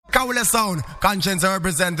Kaula sound, conscience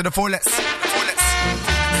represent to the fullest.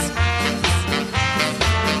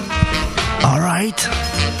 Alright.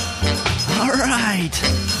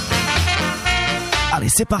 Allez,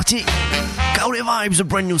 c'est parti. Kaula Vibes, the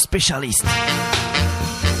brand new specialist.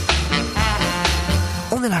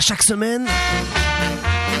 On est là chaque semaine.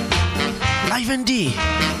 Live and D.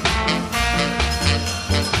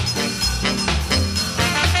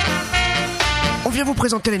 On vient vous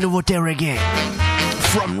présenter les nouveautés reggae.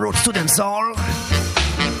 From Roots to Dancehall.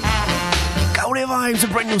 Kaula Vibes, the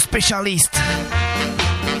brand new specialist.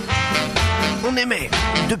 On émet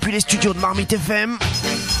depuis les studios de Marmite FM,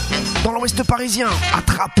 dans l'ouest parisien, à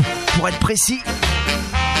Trappes, pour être précis.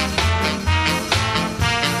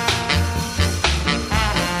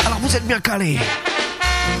 Alors vous êtes bien calés.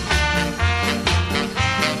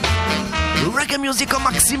 Reggae music au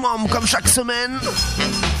maximum, comme chaque semaine.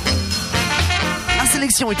 La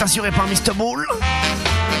sélection est assurée par Mr. Bull.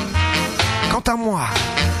 Quant à moi,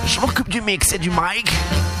 je m'occupe du mix et du mic.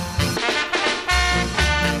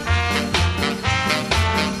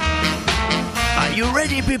 Are you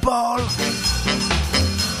ready, people?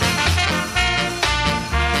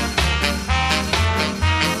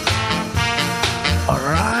 All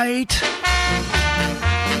right.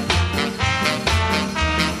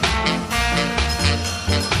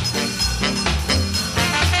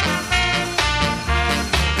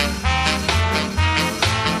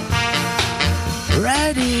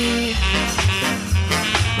 Ready.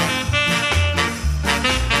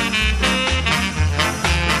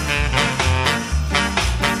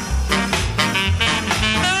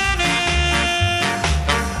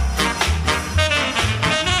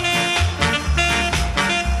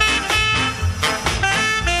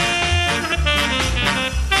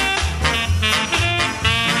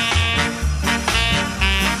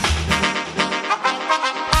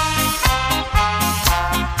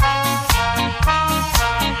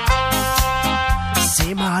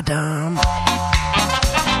 Madame.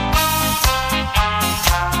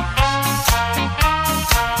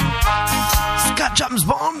 Scott James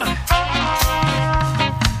Bond.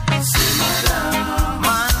 C'est madame,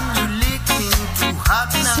 man, you licking too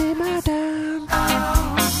hot now. C'est madame.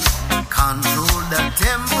 Control the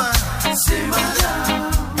temper. C'est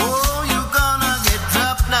madame. Oh, you gonna get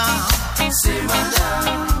dropped now. C'est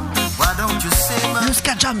madame. Why don't you say madame? Le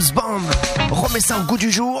Scott James Bond remet ça au goût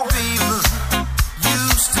du jour. People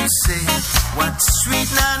used to say, what's sweet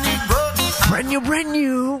nanny good? Brand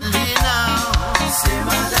new. Now, c'est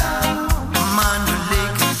madame. Man, you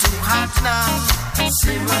licking too hot now.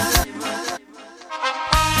 C'est madame.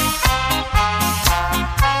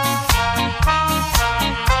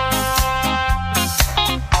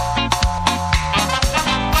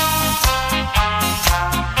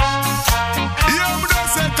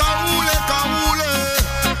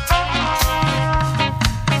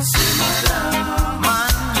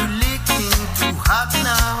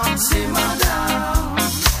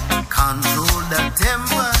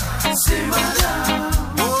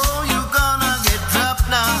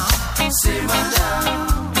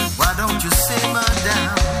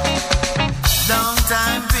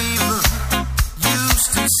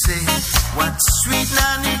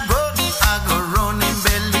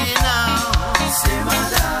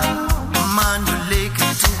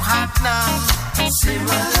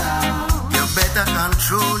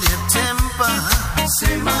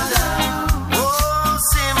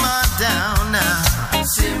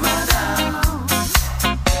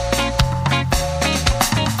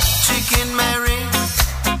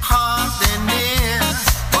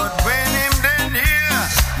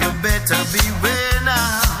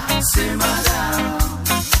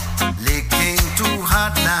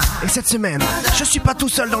 Cette semaine, je suis pas tout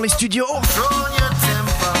seul dans les studios.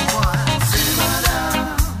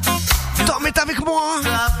 Tom est avec moi.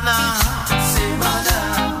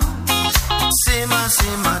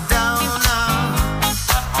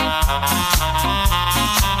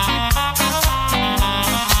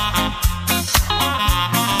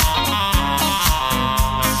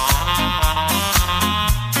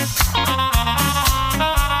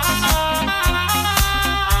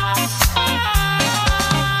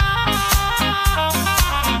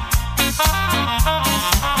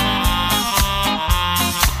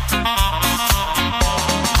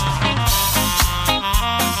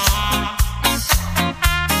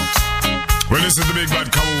 This is the big bad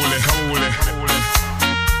Kawule.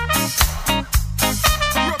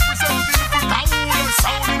 Representing for Kawule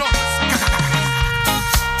sound, you know.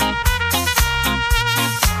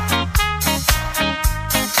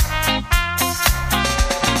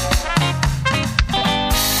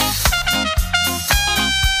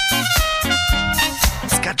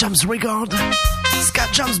 Jams Record, Ska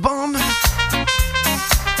Jams Band.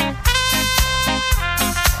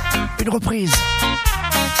 Une reprise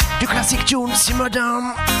du classique tune Simmer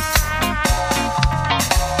Down.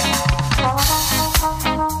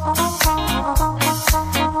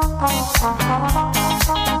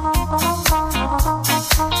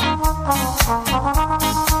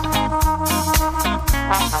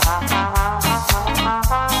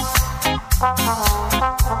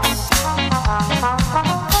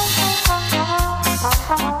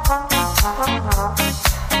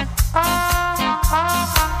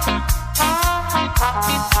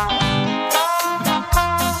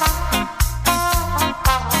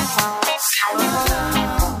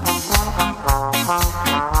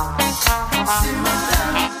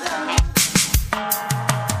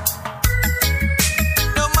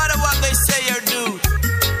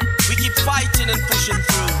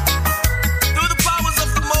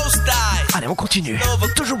 Continue.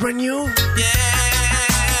 Toujours brand new.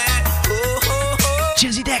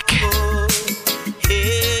 Jazzy Deck.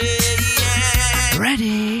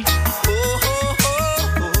 Ready.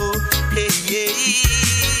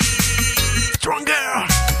 Stronger.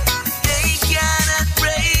 They cannot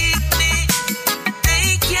break me.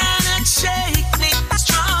 They cannot shake me.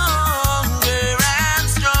 Stronger and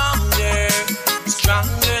stronger.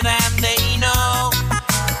 Stronger than they know.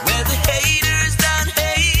 Where the haters done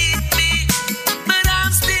hate me. But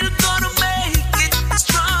I'm still gonna make it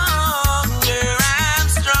stronger and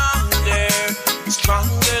stronger.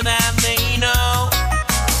 Stronger than they know.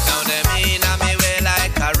 Now they mean I'm way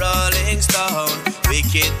like a rolling stone.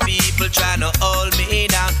 Wicked people trying to hold me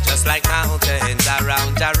down, just like mountains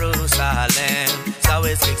around Jerusalem. So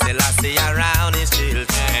it's Selassie around his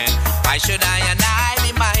children. Why should I and I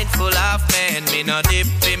be mindful of men? Me no dip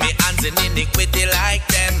in me hands in iniquity like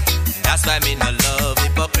them. That's why me no love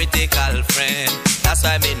hypocritical friend. That's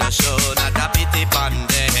why me no show not a pity upon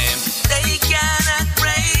them. They cannot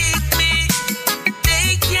break me.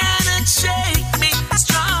 They cannot shake me.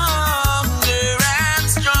 Stronger and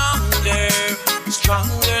stronger.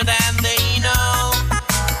 Stronger than they know.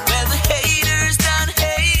 Where the haters done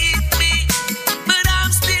hate me. But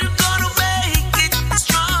I'm still gonna make it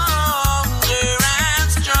stronger and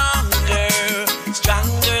stronger.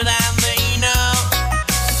 Stronger than they know.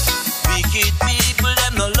 Wicked people,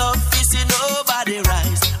 them no love to see nobody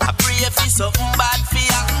rise. I pray for something bad for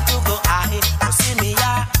you to go high. No see me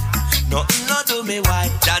ya, nothing no do me why.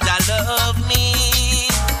 Jaja love me,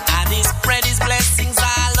 and he spread his blessings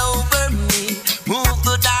all over me. Move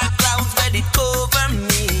the dark clouds, let it cover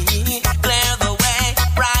me. Clear the way,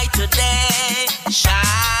 bright today,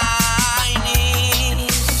 shining.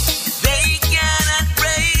 They cannot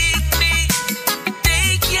break me. They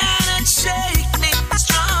cannot shake me.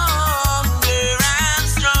 Stronger and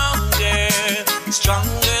stronger.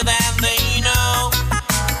 Stronger than they know.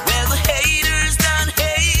 Where the haters done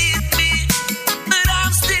hate me. But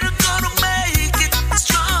I'm still gonna make it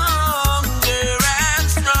stronger and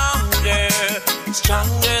stronger.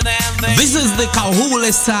 Stronger than they This is the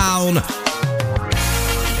Kahule sound.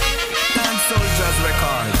 And Soldiers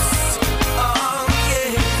Records. Oh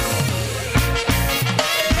yeah.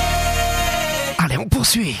 Allez, on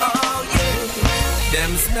poursuit. Oh yeah.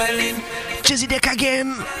 Them smelling. Jazzy Deck again.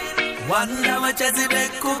 Wonder what Jazzy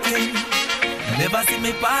Deck cooking. Never see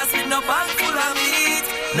me pass with no bag full of meat.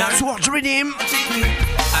 Now Towards Redeem. chicken.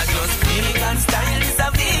 I just vegan style is a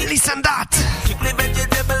vegan. Listen that. Chicken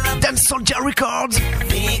vegetable and Dance Soldier Records.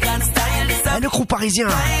 vegan style is a Et le crew parisien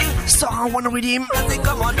sort un One Redeem. nothing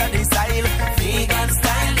come under the style. Vegan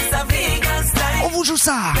style is a vegan style. On vous joue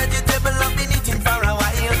ça. Vegetable I've been eating for a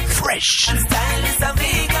while. Fresh. Style is a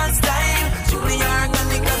vegan style. Truly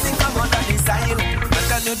organic, nothing come under the style. But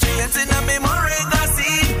a nutrients in a me moringa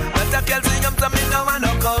seed. But a calcium to me no one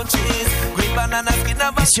no coaches. Green banana skin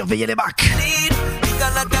of a Et surveillez les bacs. need. We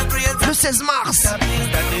cannot create Le 16 mars. that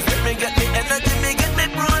is me get the energy, me get me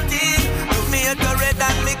protein. Put me at the red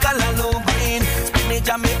and me color low green. Spinach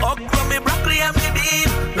and me okra, me broccoli and me bean.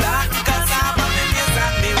 Black cassava, me maize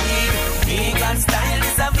and me weed. Vegan style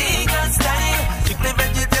is a vegan style. Chicken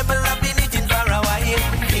vegetable I've been eating for a while.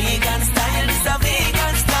 Vegan style is a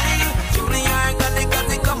vegan style. Truly organic,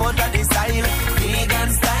 nothing come out of the style. Vegan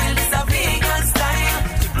style is a vegan style.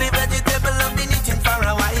 Chicken vegetable I've been eating for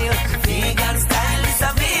a while. Vegan style is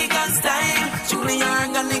a vegan style. Truly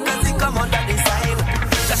organic, nothing come out of the style.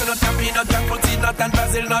 Cashew nut, peanut, jackfruit seed nut and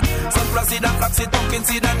Brazil nut. Sunflower seed and flaxseed, pumpkin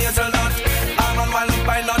seed and hazelnut. Almond, walnut,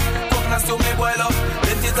 pine nut. Coconut stew me boil up.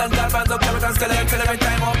 Lettuce and garbanzo, carrot and scallion, fill every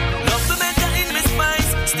time up. Love the mental in me spice,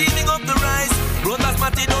 steaming up the rice. Road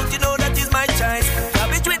basmati, don't you know that is my choice?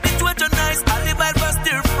 Cabbage with the torch nice, olive oil for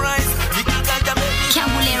stir fries. Little ganja make me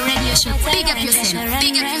Kahule up yourself.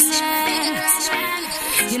 Big up yourself.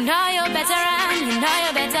 You know you're better run. You know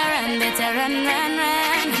you're better run. Better run, run,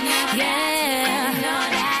 run. Yeah. You know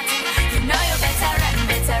that. You know you're better run.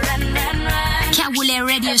 Better run, run, run. Kaoulé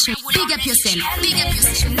Radio Show. Big up yourself. Big up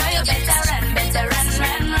yourself. You know you're better run. Better run,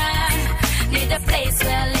 run, run. Need a place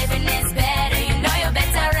where living is better. You know you're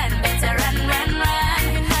better run. Better run, run, run.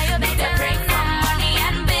 You know you're better break from money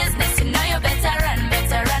and business. You know you're better run.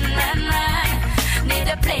 Better run, run, run. Need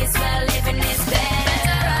a place where living is better.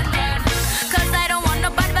 Better run, run. 'Cause I don't want no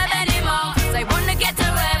bad vibe anymore. 'Cause I wanna get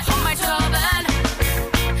away from my trouble.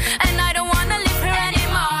 And I don't wanna live here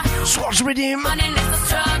anymore. Swartz Redeem. Money is a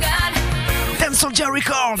struggle. Them Soldier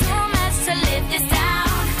Record. Too much to live this down.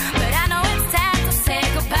 But I know it's time to say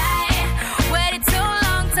goodbye. Waited too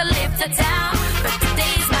long to leave the town. But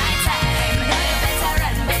today's my time. You know you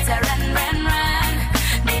better run, run, run.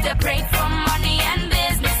 Need a break from money and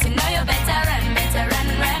business. You know you better run,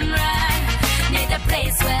 run, run. Need a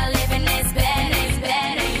place where living is better,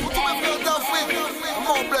 better, better.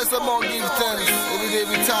 More blessed, more give thanks. Every day,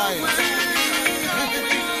 every time.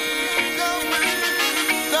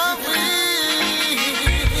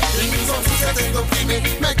 Ils nous ont tous été opprimés,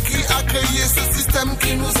 mais qui a créé ce système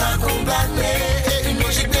qui nous a condamnés? Et une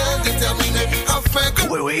logique bien déterminée afin que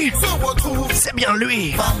Oui, se retrouve c'est bien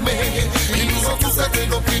lui. famés. Ils nous ont tous été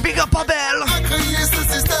opprimés. Big up Abel. A créé ce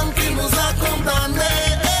système qui nous a condamnés.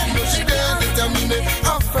 Et une logique bien déterminée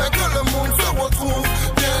afin que le monde se retrouve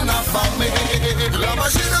bien affamé. La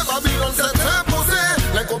magie de Babylone s'est imposée.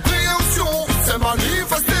 L'incompréhension s'est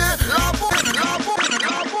manifestée. La boue.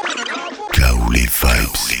 Kaoulé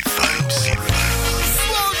Vibes.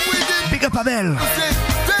 Big up Abel.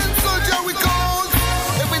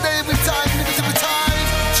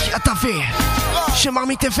 Qui a taffé chez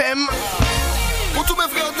Marmite FM. Pour tous mes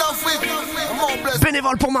frères d'Afrique, mon blessé.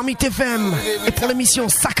 Bénévole pour Marmite FM. Et pour l'émission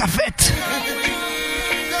Sac à Fête.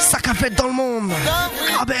 Sac à Fête dans le monde.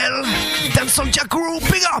 Abel. Them Soldier Crew.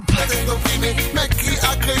 Big up. Mais qui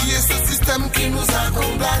a créé ce système qui nous a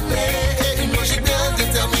condamnés? Et une logique bien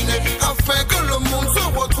déterminée afin que le monde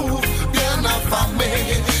se retrouve bien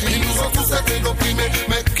affamé. Ils nous ont tous été opprimés.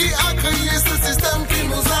 Mais qui a créé ce système qui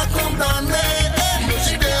nous a condamnés? Et une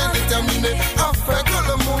logique bien déterminée afin que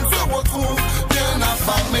le monde se retrouve bien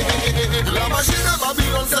affamé. La magie de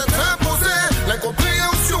Babylone s'est imposée.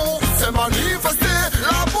 L'incompréhension s'est manifestée.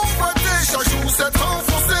 La pauvreté chaque jour s'est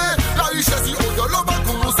renforcée. La richesse du haut de l'Oba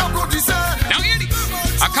qu'on s'applaudissait.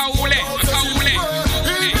 Akaoulé.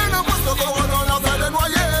 Il vient de poste encore dans la veille des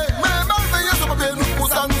noyés. Mais malveillants sur papier nous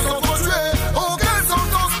poussent à nous entretuer. Aucune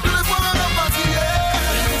sentence de l'espoir à rapatrier.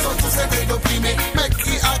 Ils nous ont tous été opprimés. Mais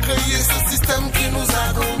qui a créé ce système qui nous a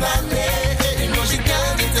condamnés? Et une logique bien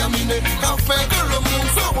déterminée afin que le monde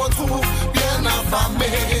se retrouve bien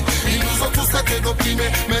affamé. Ils nous ont tous été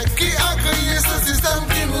opprimés. Mais qui a créé ce système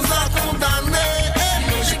qui nous a condamnés? Et une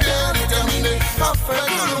logique bien déterminée afin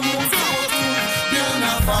que le monde se retrouve bien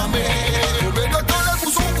affamé. Combien de temps les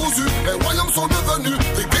bouts sont cousus, les royaumes sont devenus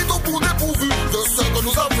des ghettos pour dépourvus de ce que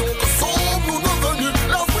nous avions, que sommes-nous devenus?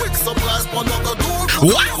 L'Afrique se presse pendant que d'autres.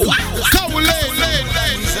 Kaoulé.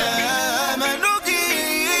 Nous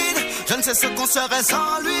guide. Je ne sais ce qu'on serait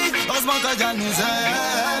sans lui. Heureusement que Dieu nous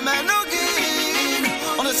aime et nous guide.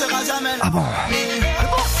 On ne sera jamais là. Ah bon?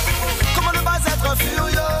 Comment ne pas être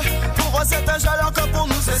furieux? Pour eux c'est un jeu alors que pour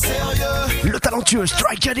nous c'est sérieux. Le talentueux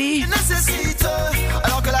Strike Daddy. Ils nécessitent,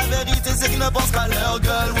 alors que la vérité c'est qu'ils ne pensent qu'à leur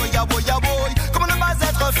gueule. Woya woya boy. Comment ne pas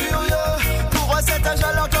être furieux? Pour eux c'est un jeu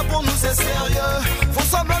alors que pour nous c'est sérieux.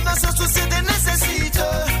 Font semblant de se soucier des nécessites,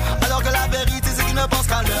 alors que la vérité c'est qu'ils ne pensent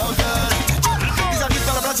qu'à leur gueule. Ils arrivent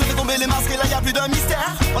dans la place, je fais tomber les masques et là y a plus de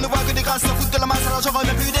mystère. On ne voit que des grâces se foutent de la masse, alors j'en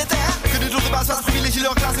remets plus des terres. Que des jours de basse face privilégient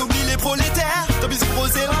leur classe et oublient les prolétaires. Tant pis pour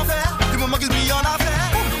eux c'est l'enfer, du moment qu'ils brillent en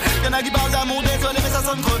affaires. Y'en a qui parlent d'amour, désolé mais ça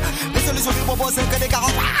sonne creux. Les solutions qu'ils proposent c'est que des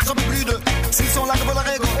carottes, j'en peux plus d'eux. S'ils sont là que pour leur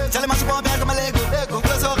ego, j'allais marcher pour un bien comme un Lego.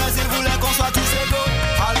 Le saurais s'ils voulaient qu'on soit tous égaux.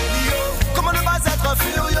 Alléluia. Comment ne pas être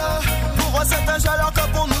furieux? Pour eux c'est un jeu alors que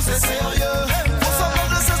pour nous c'est sérieux. Pour semblant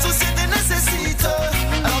de se soucier des nécessites,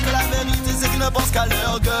 alors que la vérité c'est qu'ils ne pensent qu'à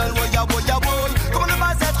leur gueule. Woya woya boy. Comment ne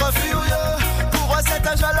pas être furieux? Pour eux c'est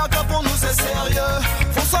un jeu alors que pour nous c'est sérieux.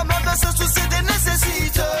 Font semblant de se soucier des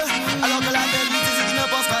nécessites, alors que la vérité c'est qu'ils ne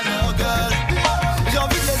pensent qu'à leur gueule. J'ai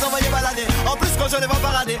envie de les envoyer balader. En plus quand je les vois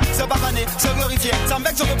parader, se pavaner, se glorifier, ça me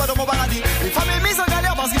bec je peux pas dans mon paradis. Les femmes est mises en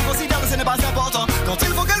galère parce qu'ils considèrent que ce n'est pas important. Quand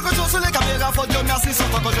il faut quelque chose sur les caméras, faut Dieu merci sans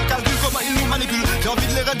quand je calcule comment ils nous manipulent. J'ai envie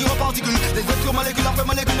de les réduire en particules, les détruire molécule après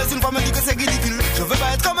molécule. Mais une fois me dit que c'est ridicule. Je veux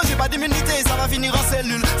pas être comme eux, j'ai pas d'immunité, ça va finir en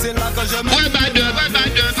cellule. C'est là que je me.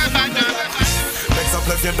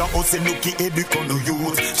 L'exemple vient d'en haut, c'est nous qui éduquons nos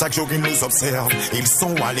youths. Chaque jour ils nous observent, ils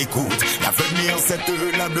sont à l'écoute. L'avenir c'est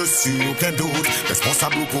eux là-dessus, aucun doute.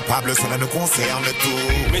 Responsables ou coupables, cela nous concerne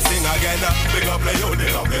tous. Missing again, big up les youths,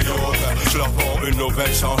 big up les youths. Je leur prends une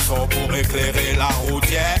nouvelle chanson pour éclairer la route,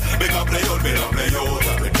 yeah. Big up les youths, big up les youths.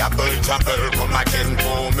 Le double, comme again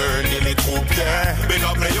pour mener les troupes, yeah. Big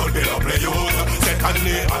up les youths, big up les youths. Cette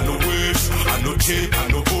année, à nos wish, à nos cheap,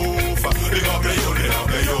 à nos bouffe. Big up les youths, big up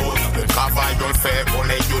les youths. Le travail on le fait pour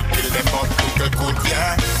les youths, ils les montrent tout que coûte,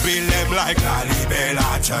 yeah. Bill them like la Libe et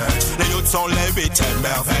la church. Les youths sont les 8e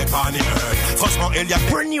merveilles parmi eux. Franchement, il y a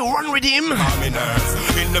Brand new Run Redeem.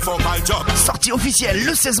 Ils ne font pas le job. Sortie officielle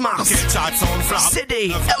le 16 mars.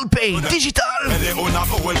 CD, LP, digital. Les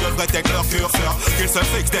Onavo, elles devraient être leur curseur. Qu'ils se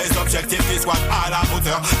fixent des objectifs qui soient à la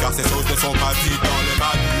hauteur. Car ces choses ne sont pas dites dans les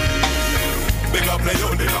manies. Big up les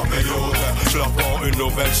youths, big up les youths. Je leur prends une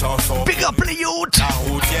nouvelle chanson. Big up les youths. La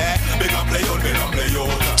route, yeah. Big up les youths, big up les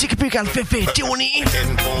youths. Typical Fefe, Tioni.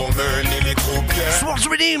 Pour mener les troupes, yeah. Swords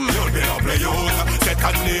Redeem. Big up les youths. Cette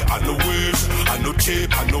année, à nos wish, à nos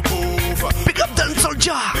cheap, à nos pauvres. Big up Dan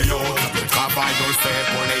Soldier. Les youths, le travail on le fait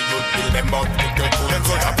pour les youths, ils les montrent tout que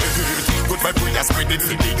coûte. Good vibe we are spreading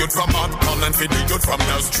for the youth from uptown and for the youth from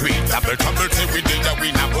the street. Double trouble till we did that we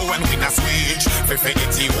na go and we na switch. Fait des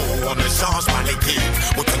tiros, on ne change pas l'équipe.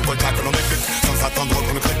 Autant de contact qu'on mérite, sans attendre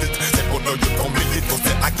qu'on le crédite. C'est pour nos youths qu'on milite, pour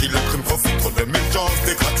ceux à qui le crime profite. Trop de mille chances,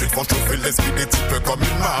 des gratuites font chauffer l'esprit des types comme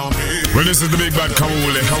une marmite. Well, this is the big bad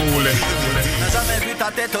Kaoule. T'as jamais vu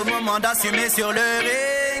ta tête au moment d'assumer sur le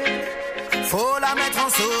ring. Faut la mettre en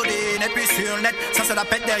sourdine et puis sur le net, ça se la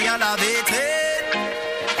pète derrière la vitrine.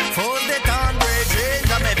 Faut se détendre, j'ai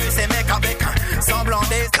jamais vu ces mecs avec un semblant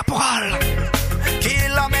des caporal qui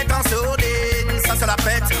la mettent en sourdine, ça se la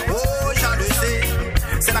pète, oh jalousie,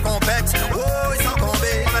 c'est la compète, oh ils sont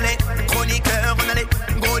tombés. On a les chroniqueurs, on a les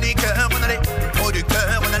chroniqueurs, on a les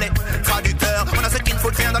producteurs, on a les traducteurs, on a ceux qui ne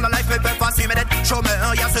foutent rien dans la life mais peuvent pas assumer d'être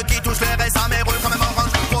chômeurs. Y'a ceux qui touchent les restes à mes rôles quand même en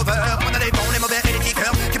range rover. On a les bons, les mauvais et les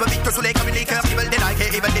kickers qui peuvent vite te saouler comme une liqueur. Ils veulent des likes et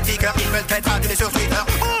ils veulent des tickers, ils veulent être adulés sur Twitter.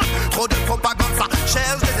 Trop de propagande, ça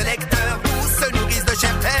cherche des électeurs. Tous se nourrissent de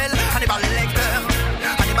cheptel, Hannibal lecteur,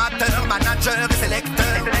 animateur, manager et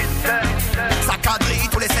sélecteur. Ça quadrille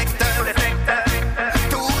tous les secteurs.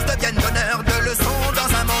 Tous deviennent donneurs de leçons dans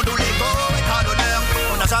un monde où l'ego est à l'honneur.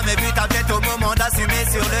 On n'a jamais vu ta tête au moment d'assumer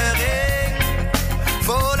sur le ring.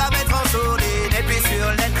 Faut la mettre en sourdine et puis sur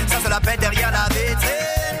le net, ça se la pète derrière la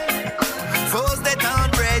vitrine. Faut se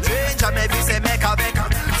détendre, Bridget. Jamais vu ces mecs avec un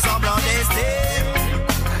semblant d'estime.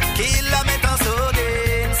 Qui la mettent en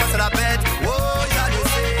sourdine, ça se la pète, oh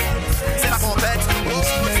jalousie, c'est la compète, oh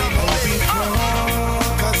ça m'en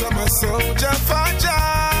Cause I'm a soldier for Jah.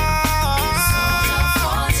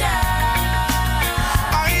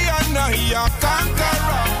 I am a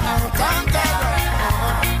conqueror.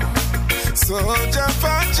 Soldier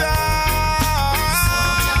for Jah.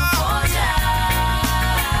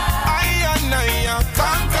 I am a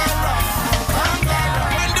conqueror.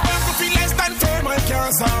 When the battlefield is stand firm, I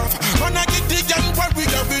can't soft. When I get the gun, what we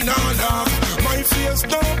got, we not love. My face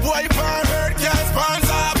no boy for hurt, can't spans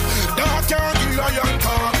up. Dark can't kill lion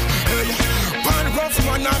talk. Hey, pan rough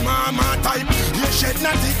man a mama type. You shed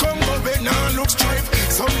not the Congo, but now look stripe.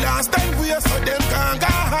 So last time we saw them can't go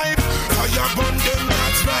hype. Fire burn them,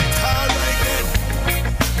 that's right, alright then.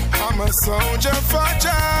 I'm a soldier for Jah.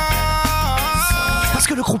 Parce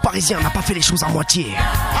que le groupe parisien n'a pas fait les choses à moitié. I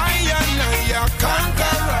am a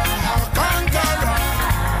conqueror.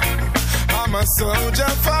 I'm a soldier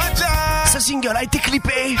for Jah. Ce single a été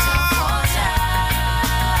clippé.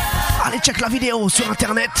 Allez check la vidéo sur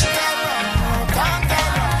internet.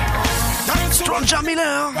 Stranger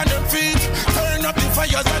Miller. Turn up the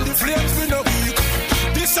fires and the flames we no weak.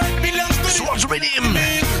 This side belongs to Swords Redeem.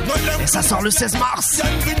 Et ça sort le 16 mars.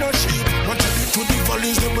 To the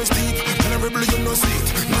volleys them was deep. When I rebel you no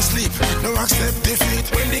sleep, no accept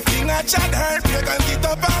defeat. When the king a chat hurt, you can get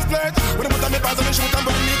up and flirt. When I put on me pads and me shoot and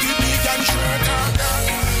burn me keep me can shirt.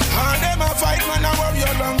 And them a fight man I worry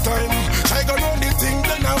a long time. I go round the thing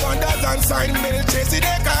then I wonders and sign. Me chase the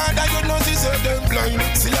card and you know see so them blind.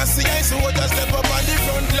 See I so just step up on the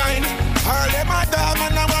front line. All them a dog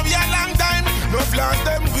man I worry a long time. No flash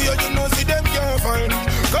them weird you know see them can't find.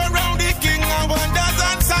 Go round the king and wonders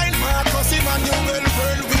and sign. Marcus him and you will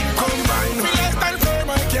whirlwind combine. We less than firm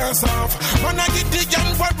I can't soft. Man I get the gun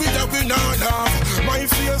what we do we not laugh. My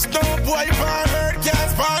face no boy for hurt can't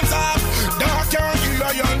spans up. Dark can't kill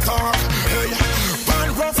lion talk. Hey, pan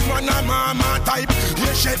rough man a mama type.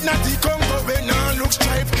 You shed not the Congo when I look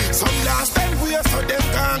stripe. Some last time we saw them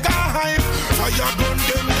can't go hype. Fire burn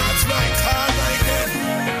them that's right, alright then.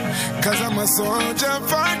 Cause I'm a soldier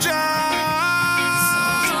for Jah.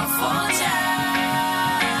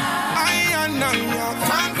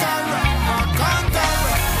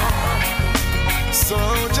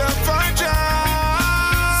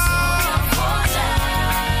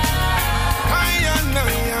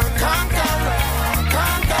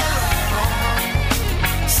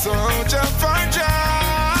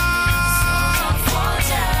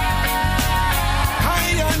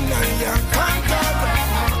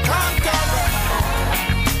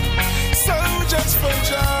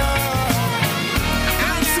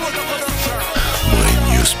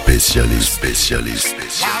 spécialiste.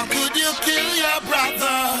 How could you kill your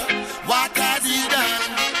brother? What has he done?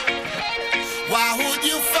 Why would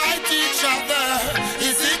you fight each other?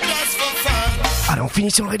 Is it just for fun? Allez, on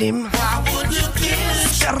finit sur le rythme. Why would you kill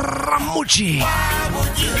each Scaramucci. Why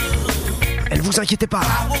would you? Et ne vous inquiétez pas,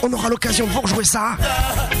 on aura l'occasion de vous rejouer ça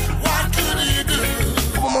What could he do?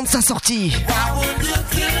 au moment de sa sortie, Why would you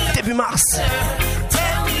kill début mars.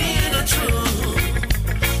 Tell me the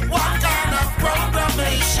truth. What kind of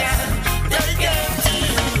programmation they gave to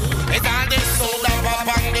you? It's all this soda pop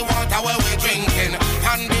and the water where we drinking,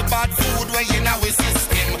 and the bad food where in our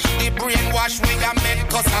system. The brainwash we are made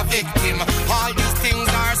cause a victim. All these things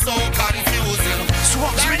are so confusing.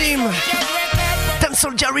 Swartz Rhythm, Ten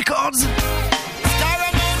Soldier Records.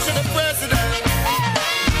 To the president.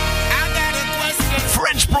 I got a question.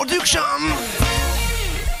 French production.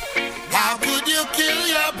 How could you kill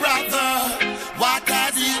your brother? What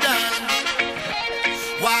has he done?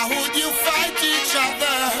 Why would you fight each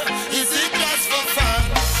other? Is it just for fun?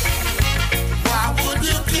 Why would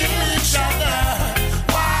you kill each other?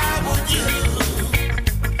 Why would you?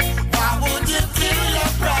 Why would you kill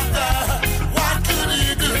your brother? What could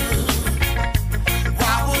he do?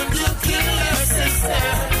 Why would you kill your sister?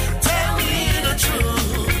 Tell me the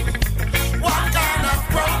truth. What kind of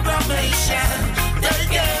programmation they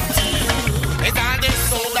gave to you? It's all this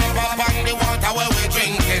soda pop and the water where we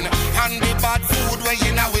drinking, and the bad food where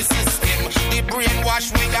in our system. The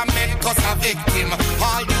brainwash we are made cause a victim.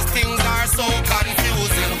 All these things are so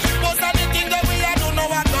confusing. Most of the things that we are don't know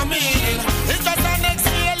what the meaning. It's just an next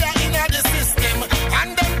failure in the system,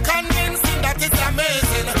 and them convincing that it's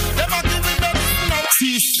amazing. Never giving them no.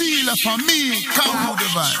 See, steal for me, come with the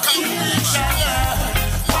vibe.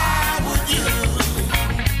 Why would you?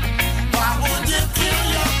 Why would you kill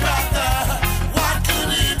your brother? What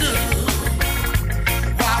could he do?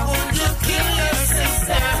 Why would you kill your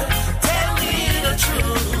sister? Tell me the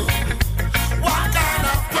truth. What kind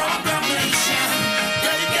of programmation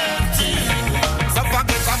they gave to you? So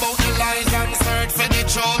forget about the lies and search for the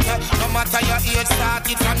truth. No matter your age, start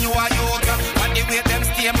it from you are youth. And the way them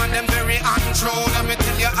stay man, them very untrue. Let me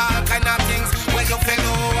tell you all kind of things where you feel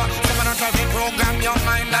low. Someone don't try to program your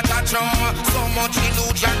mind that a true. So much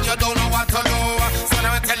illusion, you don't know what to do. So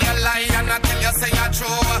now I tell you a lie and I tell you say you're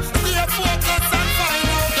true. Stay focused and find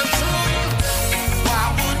out the truth. Why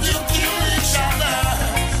would you kill each other?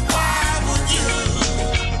 Why would you?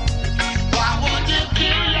 Why would you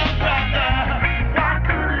kill your brother? What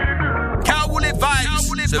could he do? Kawule Vibes,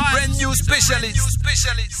 the brand new specialist.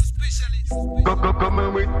 Come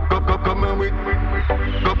and with, come and with, come and with,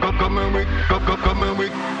 come and with,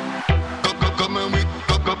 come and with,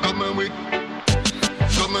 come and with,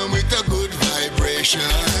 come and with a good vibration.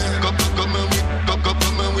 Come and with,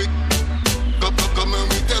 come and with, come and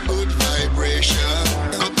with a good vibration.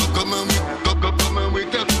 Come and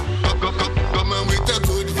with, come and with a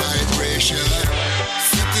good vibration.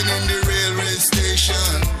 Sitting in the railway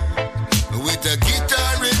station with a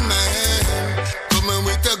guitar in my hand. Come and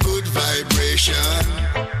with a good vibration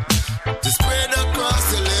to spread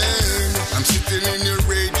across the land. I'm sitting in your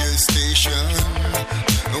radio station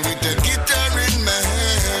with a guitar in my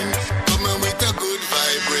hand. Come on with a good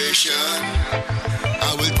vibration.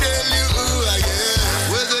 I will tell you who I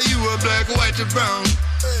am. Whether you are black, white or brown,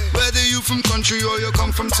 whether you from country or you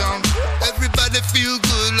come from town, everybody feel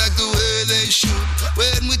good like the way they should.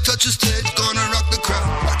 When we touch the stage, gonna rock the crowd.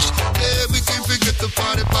 Watch, yeah, we can forget the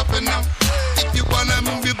party popping now. If you wanna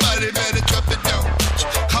move your body, better drop it down.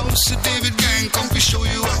 House of David Gang, come to show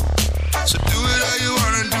you out. So do it how you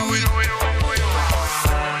wanna do it.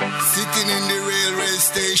 Sitting in the railway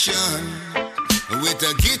station with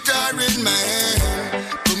a guitar in my hand,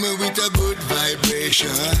 coming with a good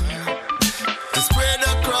vibration to spread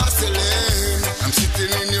across the land. I'm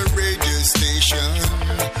sitting in your radio station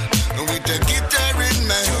with a guitar in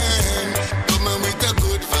my hand, coming with a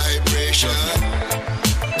good vibration.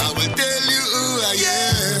 I will tell you who I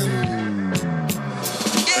am.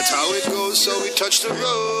 That's how it goes, so we touch the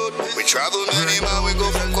road. We travel many miles, we go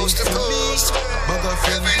from coast to coast.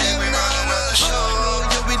 Every day we run another show.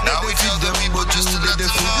 Now we tell them people just to let them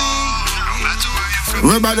know.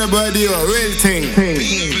 Remember the body, real thing.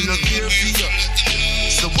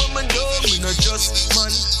 So woman know me not just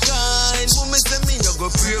mankind. Woman say me I go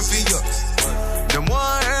pray for you. Them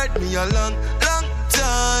want hurt me a long, long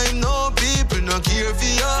time. No people no care for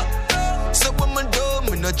you. So woman know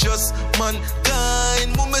me not just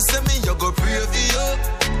mankind. Woman say me I go pray for you.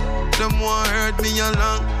 Them want hurt me a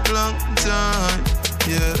long, long time.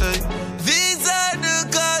 Yeah. These are the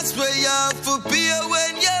costs where you have to pay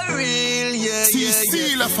when you're real. Yeah.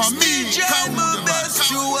 For me, try my best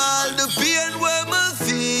through all the pain where me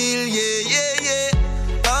feel.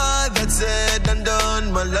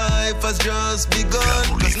 has just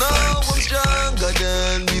begun. Cause now I'm stronger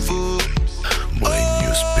than before. Brand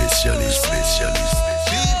new specialist.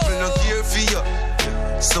 People not care for you.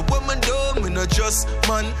 So what me do, me not just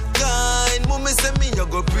mankind. Mommy say me, I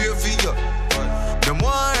go pray for you. Them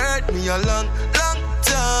want hurt me a long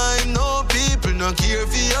time. No people not care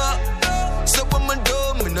for you. So what me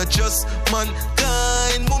do, me not just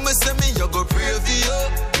mankind. Mommy say me, I go pray for you.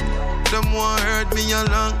 Them want hurt me a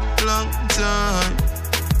long time.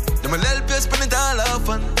 Them will help you spend it all off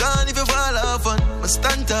and gone if you fall off and but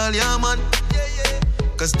stand tall, yeah man.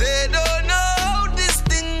 Cause they don't know how this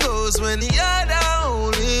thing goes when you're the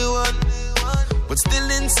only one. But still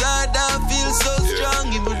inside I feel so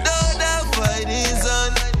strong even though that fight is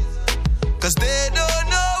on. Cause they don't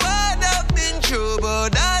know what I've been through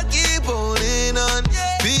but I keep holding on.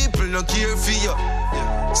 People don't care for you.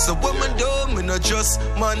 So what me do, me not just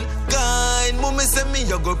mankind. Mommy say me,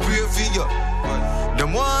 I go pray for you.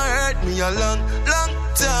 Them want hurt me a long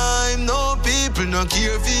time. No people not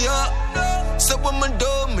care for you. So what me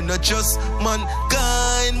do, me not just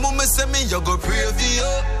mankind. Mommy say me, I go pray for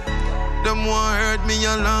you. Them want hurt me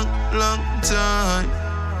a long time.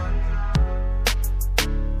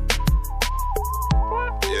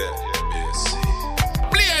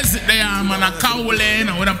 Blaze it there, man. A cowling,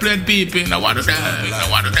 and when I play people, no what to do.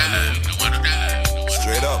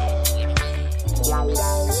 Straight up.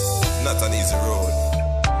 Not an easy road.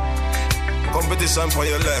 Competition for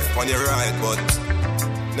your left, on your right, but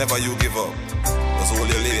never you give up. Just hold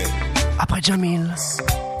your lane. Après Jamil.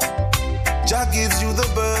 Jah gives you the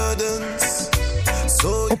burdens.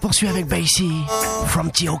 So on poursuit avec Basie from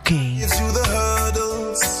TOK. Gives you the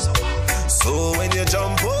hurdles. So when you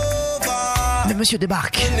jump over, le monsieur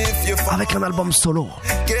débarque avec un album solo.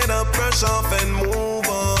 Get up, brush off and move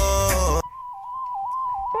on.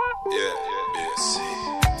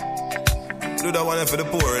 Do that one for the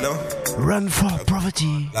poor, you know. Run for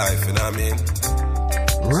poverty. Life, you know what I mean?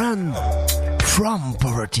 Run from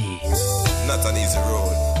poverty. Not an easy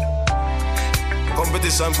road.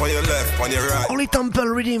 Competition for your left, on your right. Holy Temple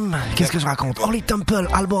Rhythm. Qu'est-ce que je raconte? Holy Temple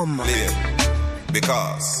album.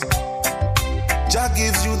 Because Jah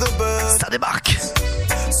gives you the bird. Ça débarque.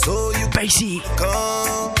 So you Basie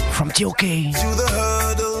from TOK. Gives you the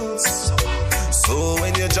hurdles. So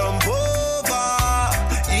when you jump over,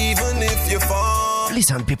 even if you fall,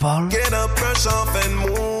 listen people. Get up, brush off and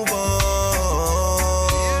move on.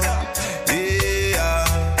 Yeah.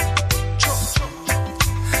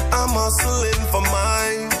 I'm hustling for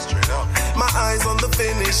mine. My eyes on the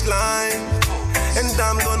finish line. And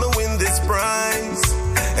I'm gonna win this prize.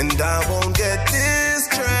 And I won't get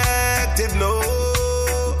distracted, no.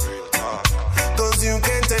 Cause you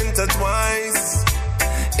can't enter twice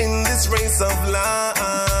in this race of life.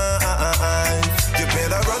 You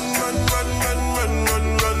better run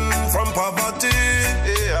from poverty.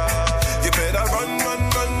 Yeah. You better run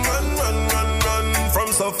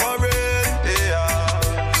from suffering.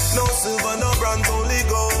 Yeah. No silver, no bronze, only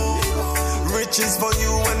gold. Riches for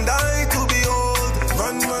you and I to behold.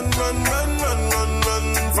 Run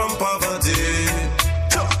from poverty.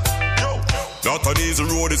 Not an easy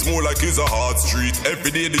road, it's more like it's a hard street.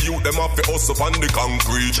 Every day the youth them have to hustle on the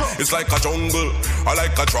concrete. It's like a jungle, or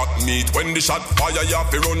like a track meet. When the shot fire, you have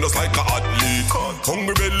to run just like a athlete.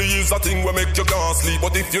 Hungry belly is a thing where make you can't sleep.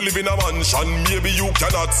 But if you live in a mansion, maybe you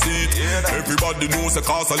cannot see it. Everybody knows the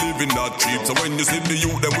cost of living not cheap. So when you see the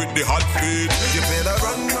youth them with the hot feet, you better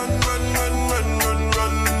run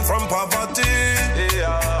from poverty.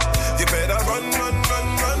 Yeah. You better run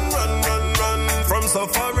from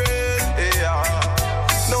suffering.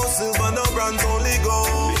 No silver, no bronze, only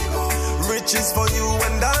gold. Riches for you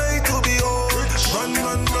and I to behold. Run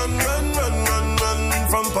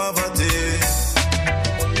from poverty.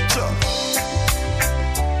 Sure.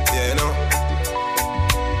 Yeah, you know.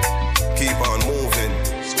 Keep on moving.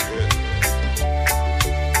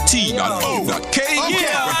 T.O.K.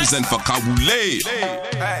 Yeah. Represent for Kawule.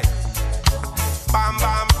 Hey. Bam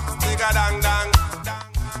bam. Digga dang dang.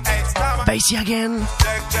 Basie again.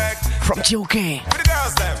 Check. From TOK. With the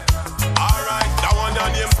girls them. Alright, that one your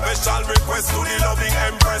name. Special request to the loving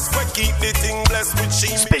empress. We keep the thing blessed with she.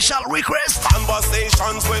 Special request.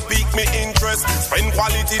 Conversations will pique me interest. Spend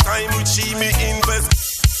quality time with she me invest.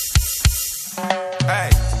 Hey.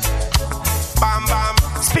 Bam bam.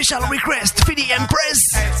 Special request for the empress.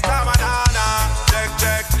 It's Tamadana.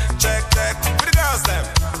 Check. With the girls them.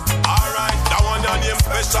 Alright, that one your name.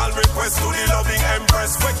 Special request to the loving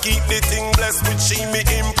empress. We keep the thing blessed with she me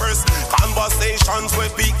impress. Conversations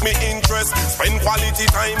will pique me interest. Spend quality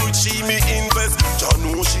time with she me invest. Jah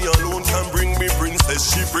know she alone can bring me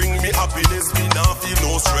princess. She bring me happiness, me not feel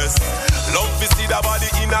no stress. Love to see the body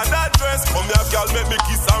in a that dress. make me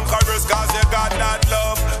kiss and caress, cause you got that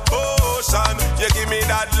love potion. You give me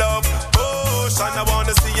that love potion. I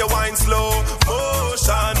wanna see you wine slow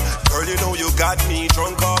motion. Girl, you know you got me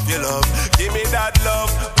drunk off your love. Give me that love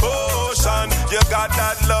potion. You got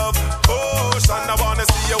that love potion. I wanna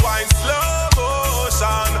see you wine slow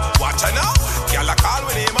motion. Watch her now, girl, I call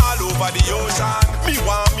with him all over the ocean. Me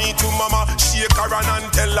want me to mama, shake her and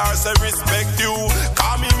tell her say respect you.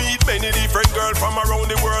 Call me meet many different girls from around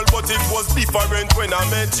the world, but it was different when I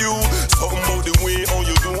met you. Something about the way how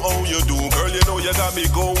you do. Girl, you know you got me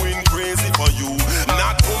going crazy for you.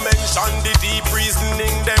 Not to mention the deep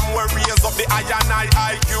reasoning, them were raise up the iron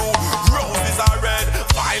IQ. Roses are red,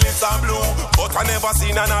 violets are blue, but I never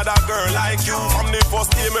seen another girl like you. From the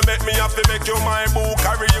first day me met me have to make you my boo.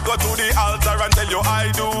 Carry you go to the altar and tell you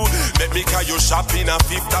I do. Let me carry you shopping at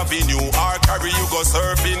 5th Avenue, or carry you go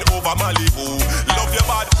surfing over Malibu. Love your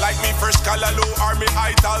bad like me fresh callaloo, or me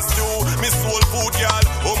ital stew. Me soul food girl,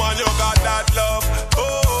 oh man you got that love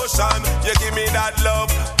potion. You give me that love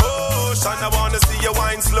potion. I wanna see you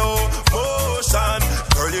wine slow motion.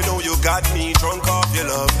 Girl, you know you got me drunk off your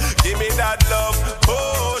love. Give me that love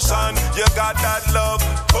potion. You got that love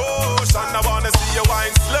potion. I wanna see you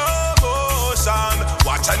wine slow motion.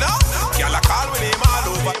 Watch her now, girl, I call with him all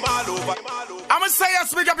over. I'ma say you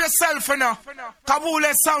speak up yourself, you know.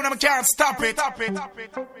 Kabule sound, I can't stop it.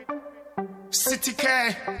 City K.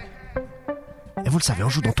 Et vous le savez, on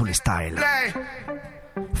joue dans tous les styles.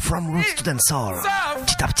 From roots to dancehall,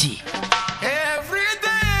 petit à petit. Every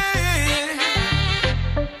day.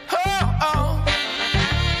 Oh.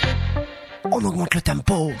 On augmente le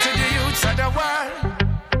tempo. To the youths of the world.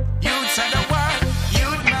 Youths of the world.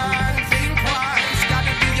 Youth man, think wise.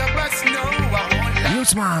 Gotta do your best, no, I won't lie.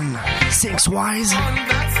 Youth man, thinks wise.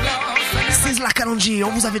 Sizzla Kalonji,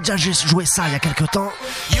 on vous avait déjà joué ça il y a quelques temps.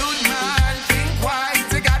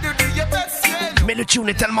 Mais le tune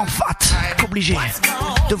est tellement fat qu'obligé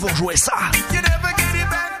de vous rejouer ça.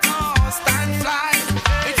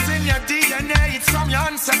 It's in your DNA, it's from your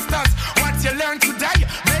ancestors. What you learn today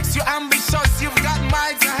makes you ambitious. You've got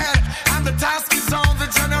miles ahead, and the task is on the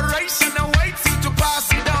generation awaits you to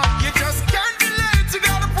pass it on. You just can't delay, you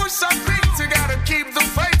gotta push up things, you gotta keep the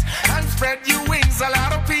faith and spread your wings. A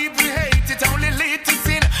lot of people hate it, only lead to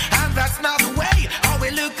sin, and that's not the way how we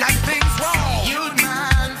look at things. Whoa. You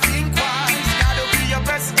man, think wise, gotta be your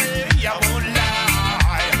best day, I won't lie.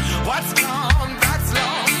 What's gone, that's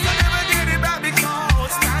lost, you never get it back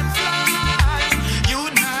because time flies. You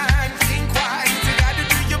man, think wise, you gotta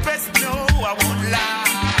do your best, no, I won't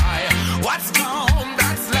lie. What's gone,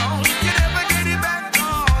 that's lost, you never get it back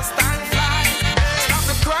because time flies. Stop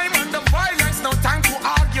the crime and the violence, no time to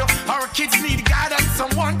argue. Our kids need guidance,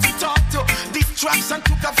 someone to talk to. Distraction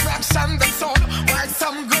took a fraction, that's all. While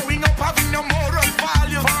some growing up having no moral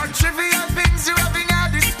value. For trivial things you're having a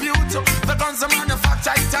dispute. The guns are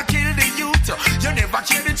manufactured to kill the youth. You never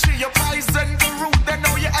kill the tree, you poison the root. Then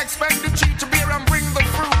now you expect the tree to bear and bring the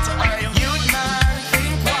fruit. Youth man,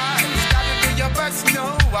 think wise, gotta do your best,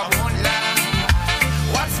 no, I won't lie.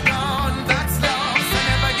 What's gone, that's lost, I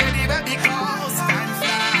never get it back because time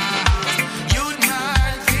flies. Youth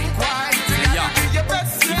man, think wise, gotta do your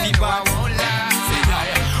best, no, I won't lie.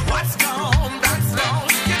 What's gone, that's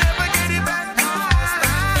lost, you never get it back because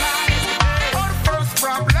time flies. Our first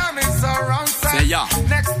problem is around sight.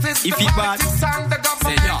 Next is the politics and the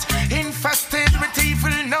government. Infested with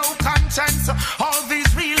evil, no conscience. All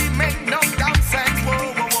these really make no damn sense.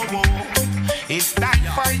 Whoa. It's time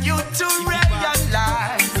for you to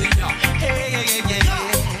realize. Hey.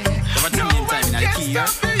 No one can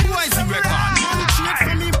stop the use of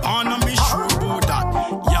For me, born and me sure about that.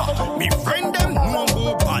 Yeah, me friend them know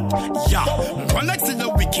about bad. Yeah, run like to the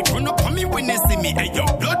wicked, run up on me when they see me. Hey, your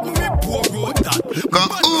blood me pour out that. Go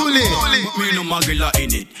Uli. Me no magilla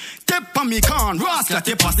in it. Step on me can, rascal,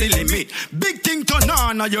 step past the limit. Big thing turn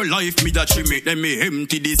on your life, me that she make. Then me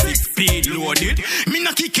empty the 6-speed loaded. Me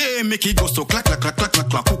na kick make it go so clack,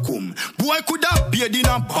 kukum. Boy could have beard in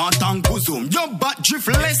a bat and bosom. Your bat drift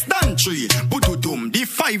less than 3. Pututum, the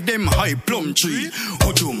 5 them high plum tree.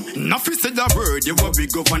 Utum, Nafi said a bird, you were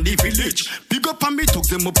big up on the village. Big up and me took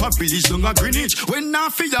them up a village down a Greenwich. When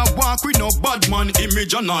Nafi a walk with no bad man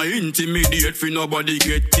image and I intimidate for nobody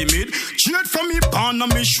get timid. Straight from me pan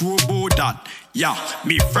and me sure about that. Yeah,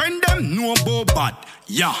 me friend them know about bad.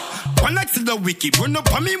 Yeah, connect to the wicked. Run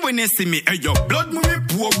up on me when they see me. Hey, your blood me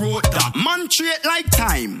pour out that. Man treat like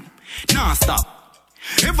time. Nah, stop.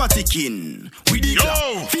 Ever ticking. We did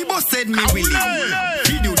that. Fibo said me willing.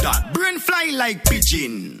 We do that. Brain fly like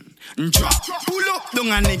pigeon. Drop. Pull up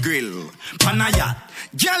down on the grill. Panayat.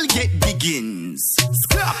 Girl get diggins.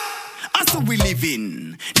 Scrap. As we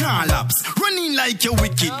living, nah laps, running like you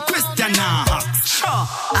wicked, question nah hacks. Sure.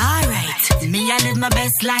 Alright, me I live my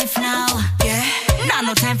best life now. Yeah. Nah,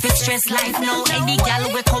 no time for stress life now. Any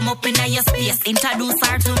gal will come up in your space, introduce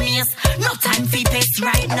her to me. No time for pace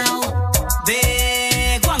right now.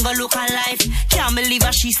 Big one go look her life. Can't believe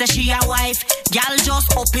her, she said she a wife. Gal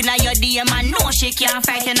just up in your DM and no she can't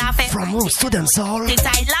fight in her face. From Roots to Dancehall. The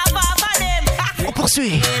tight love off of them. On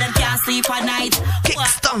poursuit. Them can't sleep at night.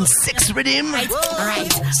 Kickstone 6 rhythm.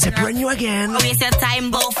 Right. C'est brand new again. Waste your time,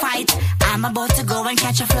 go fight. I'm about to go and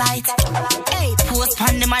catch a flight. Hey, post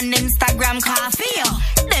on them on Instagram coffee.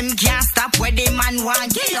 Them can't stop where the man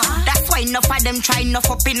want get you. That's why enough of them try enough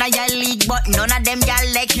up in your league, but none of them gal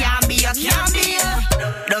like can't be you, can't be you.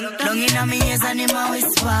 Don't in on me ears and him a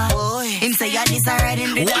whisper. Him say you this already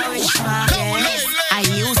in the rich man. I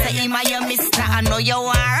used to him a your mister. I know you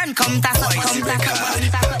are and come tack up, come tack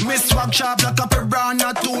up. Miss Swag Sharp like a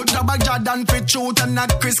piranha tooth. Grab a Jordan fit shoot and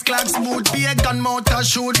not Chris Clark smooth. Be a gun motor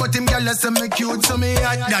shoot, but him girl say me cute, so me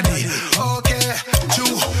hot daddy. Okay,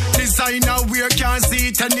 true. Designer wear can't see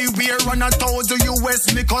it anywhere. Run $1,000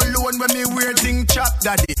 US, me cologne when me wear thing chop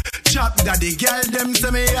daddy. Chop daddy, girl them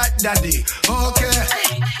say me hot daddy. Okay.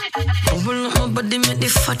 Bubble up my body, make the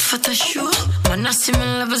fat a show. Man, I see me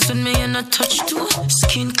levels when me and I touch too.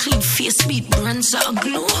 Skin clean, face beat, brands are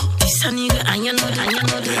glow. This a nigga, and you know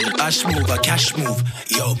that. Ash move, a cash move.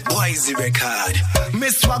 Yo, boys, the record.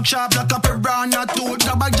 Miss Swag Sharp like a piranha tooth.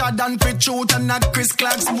 Grab a Jordan fit shoot and not Chris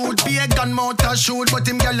Clark smooth. Be a gun motor shoot, but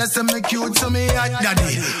him girl say me cute, so me hot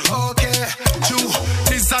daddy. Okay, true.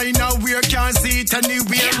 Designer wear can't see it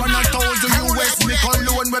anywhere. Run $1,000 US, me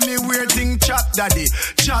cologne when me wear thing chop daddy.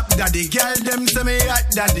 Chop daddy, girl them say me hot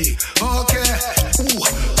daddy. Okay, ooh.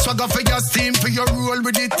 Swagger for your team, for your role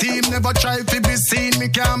with the team. Never try to be seen, me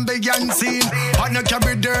can't be unseen. I no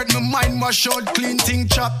carry dirt, my mind wash out clean thing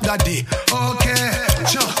chop daddy. Okay,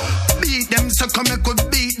 sure. Beat them so come I could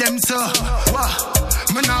beat them so. Wah.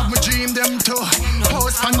 Man have my dream them too.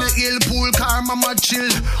 Post on the hill pool car mama chill.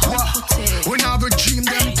 Wah. When I have a dream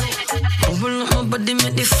them too. Bubble up my body,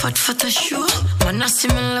 make the fat a show. Man, I see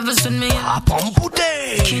me levels when me up on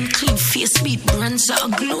booty. Skin clean, face beat, brands are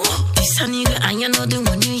glow. This a nigga, and you know the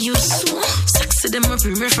one you use so. Sexy them a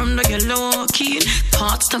bring me from the yellow key.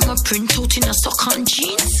 Parts them a print out in a sock on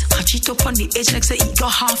jeans. Catch it up on the edge like say it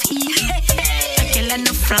got half heel. I girl in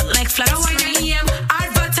the front like flat screen.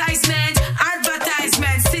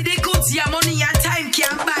 Advertisement. See the goods, your money, your time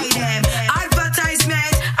can't buy them.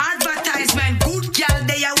 Advertisement. Good girl,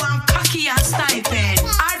 they are one cocky and sniping.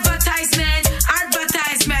 Advertisement.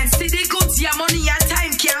 See the goods, your money, your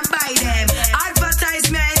time can't buy them.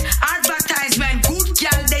 Advertisement. Good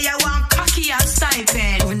girl, they are one cocky and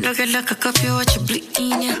sniping. When I get like a copy, watch you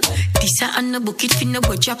bleeding. This a on the book, it finna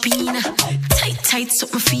go dropping. Tight,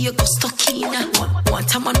 something for you go stuck in. One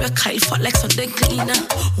time on the Kyle fought like something cleaner.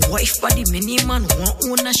 Wife body, many man want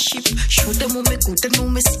ownership. Show them how me good, they know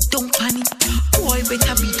me sit down panic. Boy,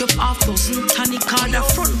 better beat up half dozen tonic. Car the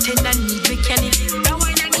front end and need mechanic.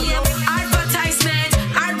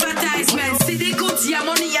 Advertisement. See the goods, your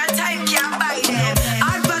money, your time can't buy them.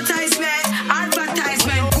 Advertisement.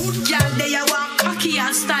 Good girl, they are one cocky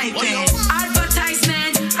and sniping.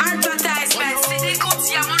 Advertisement. See the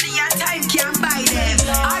goods, your money, your time can't buy them.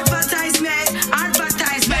 Advertisement.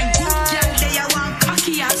 Good girl, they are one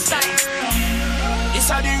cocky and sniping.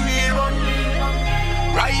 This are the real one.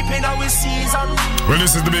 Ripe in our season. Well,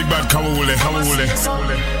 this is the big bad Kawule.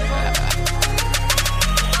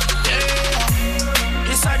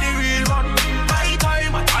 This are the real one. My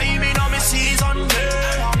time in our season.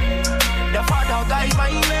 Yeah. The Father guide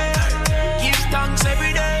my way. Give thanks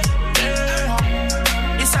every day.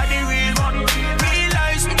 Yeah. This are the real one.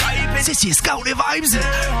 Realize we ripe in. C'est Scout les vibes.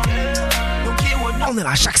 On est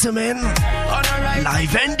là chaque semaine.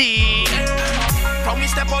 Live Andy. From me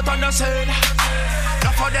step out on the scene.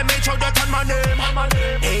 Not for them make sure that on my name.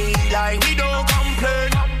 Hey, like we don't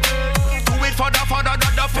complain. Do it for the father,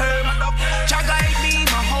 not the fame. Jah guide me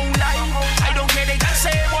my whole life. I don't care, they can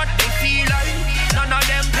say what they feel like. None of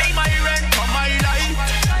them pay my rent for my life.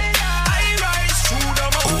 I rise through the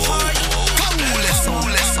mountain. This is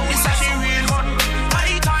the real one.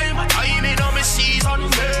 My time in my season.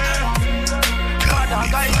 Father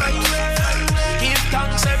guide my way. Give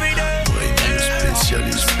thanks every day.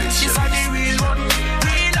 This is the real one.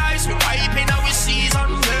 Realize we piping our season.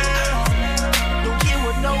 Don't care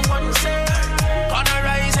what no one say. Gonna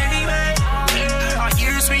rise anyway.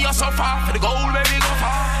 Years we are so far for the goal where we go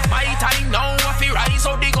far. My time now, I feel rise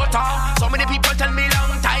out the gutter. So many people tell me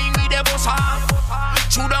long time we the boss off.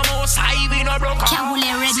 Through the most high we no broke off.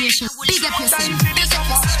 Kawule Radio Show. Big up yourself.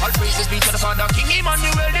 All praises be to the Father, King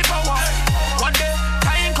Emmanuel the power.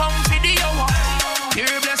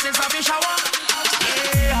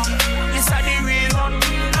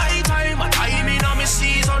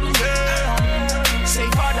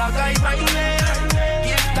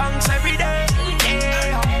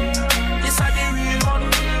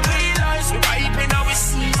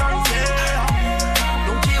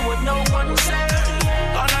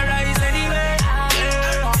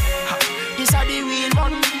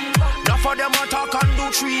 of them attack and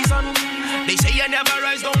do treason. They say you never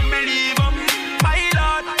rise, don't believe them. My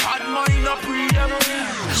Lord, bad mind up read them.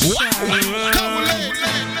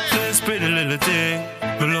 This pretty little thing,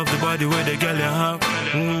 we love the body where the girl you have.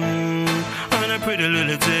 And a pretty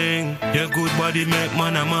little thing, your good body make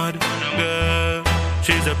man a mad. Girl,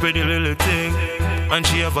 she's a pretty little thing, and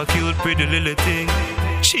she have a cute pretty little thing.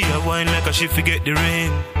 She a wine like a she forget the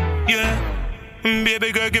rain. Yeah.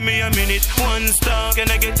 Baby girl, give me a minute, one star. Can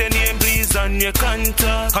I get your name, please, and your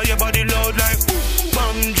contact? Cause your body loud like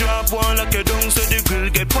bomb drop. One like your dung so the grill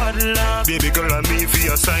get padlocked. Baby girl, and me for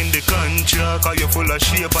you sign the contract. Cause you full of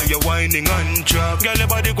shape and you're whining on track. Girl, your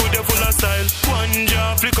body good, you're full of style. One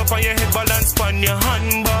drop, flick up on your head, balance on your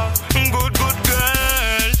handbag. Good, good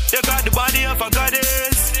girl. You got the body of a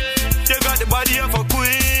goddess. You got the body of a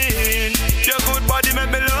queen. Your good body make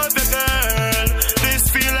me love you, girl. This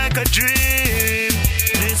feel like a dream.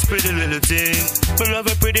 Pretty little thing. Me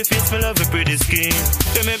love a pretty face, me love a pretty skin.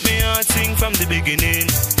 You make me heart sing from the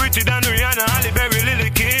beginning. Pretty than Rihanna, Halle Berry,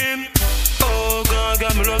 Lil' Kim. Oh God,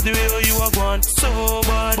 God, me love the way you are going so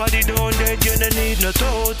bad. Body don't dead, you don't need no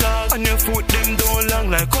toe tag. And your foot them don't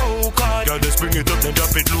long like coca. Girl, just bring it up, then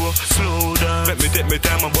drop it low, slow down. Let me take my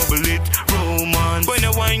time and bubble it, romance. When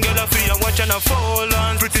you wine, girl, I feel you watch and I fall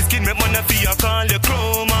on. Pretty skin, make man I feel you call you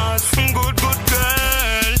chromas. Good, good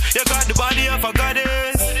girl, you got the body of a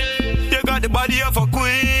goddess. The body of a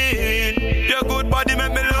queen. Your good body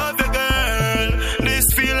make me love you, girl.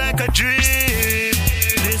 This feel like a dream.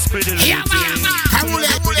 This pretty little thing.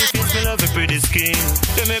 Pretty face, me love a pretty skin.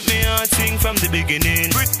 You make me heart sing from the beginning.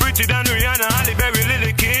 Pretty than Rihanna, Halle Berry,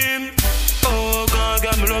 Lil' Kim. Oh God,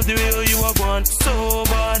 God, me love the way you are going so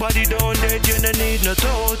bad. Body don't dead, you don't need no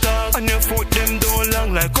toe tag. And your foot them don't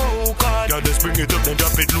long like coca. Girl, just bring it up, then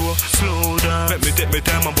drop it low, slow down. Let me take my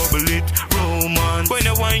time and bubble it, romance. When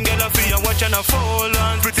you wine, girl, I feel you watch and I fall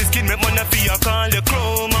on. Pretty skin, make man I feel you call you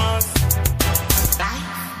chromas.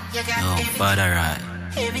 No, but alright.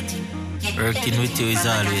 Working with you is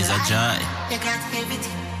always a joy.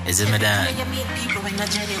 Is it my dad?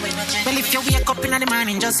 Well, if you wake up in the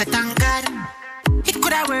morning, just say thank God. It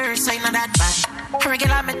could have worse, so it's not that bad.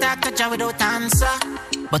 Regular me talk to Jah without answer.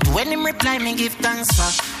 But when him reply, me give thanks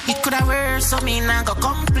for. It could have worse, so me not go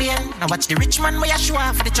complain. Now watch the rich man where you show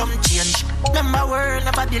off for the chum change. Remember world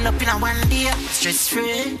never build up in a one day. Stress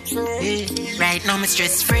free, right now me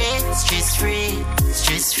stress free, stress free,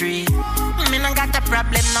 stress free. Me not got a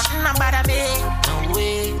problem, nothing about me. No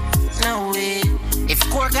way, no way. If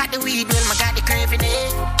Core got the weed, well, I got the craving,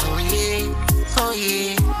 eh? Oh yeah, oh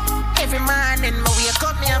yeah. Every morning, my wake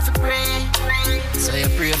up, me have to pray. So you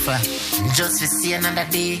pray for just to see another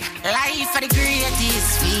day. Life are the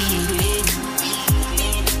greatest feeling.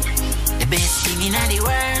 The best thing in the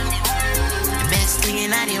world. The best thing in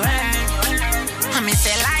the world. I mean,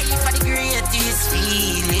 say life are the greatest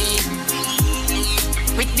feeling.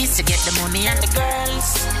 With this, you get the money and the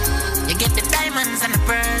girls. You get the diamonds and the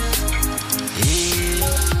pearls. Yeah.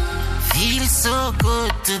 Feels so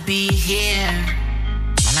good to be here.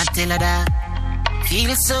 And I tell her that.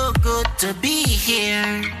 Feels so good to be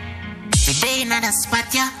here. Today in a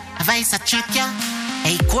spot, yeah. A vice a track, yeah.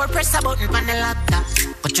 Hey, Core press a button on the laptop.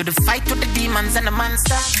 Go through the fight with the demons and the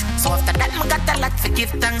monster. So after that, I got a lot to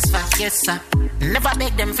give thanks for. Yes, sir. Never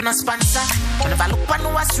beg them for no sponsor. Whenever I look on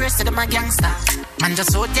who was raised to them a gangster. Man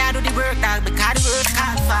just out there do the work, dog, because the work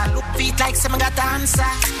hard for. Look feet like some got the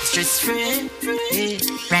answer. Stress free,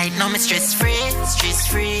 right now me stress free, stress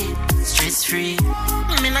free, stress free.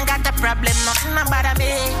 Me not got a problem, nothing about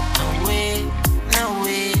me. No way, no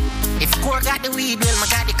way. If Core got the weed, well, I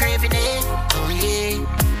got the craving, eh? Oh yeah,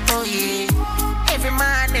 oh yeah. Every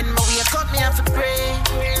morning, my wake up, me have to pray.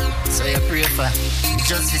 So you pray for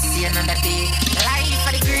just to see another day. Life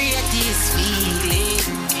are the greatest feeling.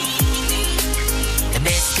 The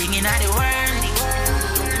best thing in the world.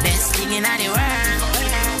 The best thing in the world.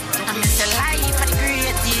 I miss the life are the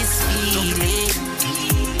greatest feeling.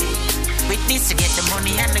 With this, you get the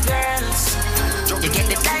money and the girls. You get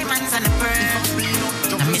the diamonds and the pearls.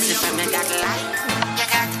 I miss it when I got life.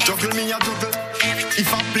 Juggle me a juggle. If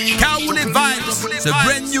I be Kaoule Vibes, it's a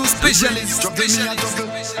brand new specialist. Juggle me a juggle.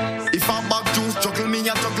 If I bag juice, juggle me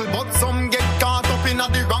a juggle. But some get caught up in a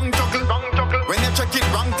the wrong juggle. When you check it,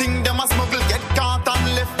 wrong thing, them a smuggle. Get caught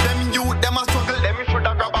and left them youth, them a struggle. Them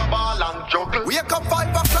shoulda grab a ball and juggle. Wake up 5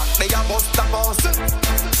 o'clock, they a bust a bus.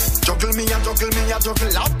 Juggle me a juggle, me a juggle.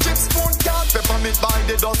 Lap chips, spoon, card, peppermint by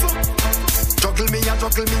the dozen. Juggle me a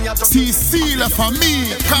juggle, me a juggle. CC la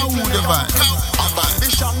famille, Kaoule Vibes.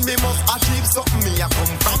 Ambition, me must achieve something. Me a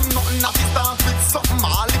come from nothing, I start with something.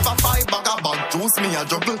 All if a 5 bag of bag juice, me a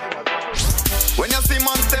juggle. When you see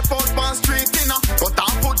man step out on street, but I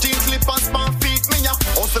put jeans, slip and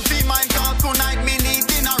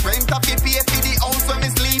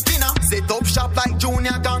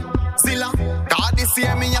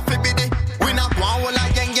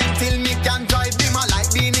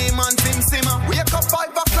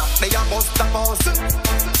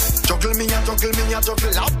juggle, me a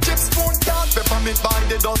juggle. Hot chips, spoon, can peppermint by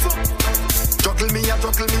the dozen. Juggle, me a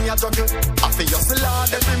juggle, me a juggle. I feel your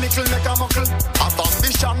salad, every nickel make a muckle. Have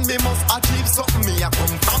ambition, me must achieve something. Me a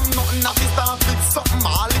come from nothing, I feel start with something.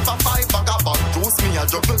 All if a 5 bag of bag juice, me a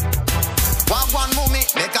juggle. One moment,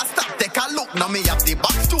 make a stop, take a look. Now me have the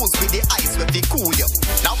box juice with the ice with the cool you.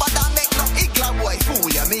 Now but I make no igla boy fool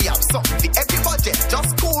you. Me have something for every budget,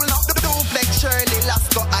 just cool now. The duplex Shirley, last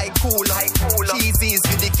go I cool up. Cheesies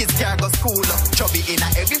with the kids can go school up. Chubby in a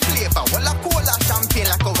every flavor, well a cola champagne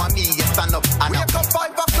like how me you stand up. And wake up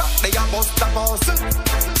 5 o'clock, they a bust a puzzle.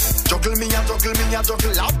 Juggle me a juggle, me a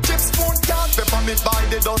juggle. Hot chips, spoon, can peppermint by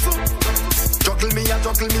the dozen. Juggle me a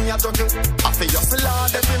juggle, me a juggle. I feel your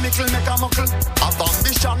salad, every nickel make a muckle. Have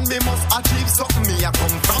ambition, me must achieve something. Me a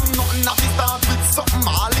come from nothing, I feel start with something.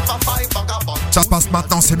 All if a 5 bag of bag. Ça se passe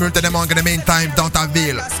maintenant simultanément in the meantime dans ta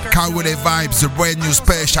ville. Kawule Vibes, the brand new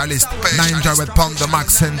specialist. 900 Pound the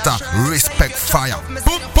Max Center. Respect fire.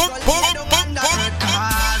 Boom, boom, boom, boom, boom.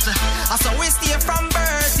 I saw we stay from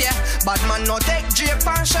birth, yeah. Bad man no take drape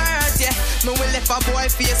and shirt, yeah. Me will left a boy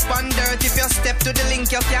face pan dirt. If you step to the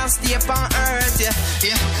link, you can't stay on earth, yeah.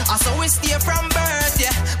 Yeah. I saw we stay from birth,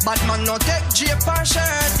 yeah. Bad man no take drape and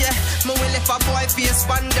shirt, yeah. Me will left a boy face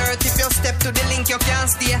pan dirt. If you step to the link, you can't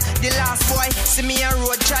stay. The last boy see me a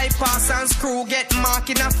road try pass and screw get mark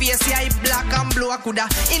in a face, yeah. Black and blue, I coulda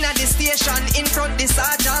in a the station in front the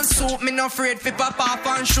sergeant suit. Me no afraid fi pop off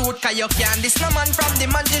and shoot, 'cause you can't this no man from the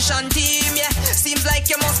magician team, yeah. Seems like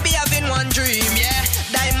you must be having one dream, yeah.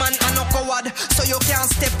 Diamond and no coward, so you can't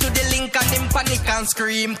step to the link and him panic and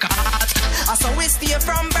scream. I saw we stay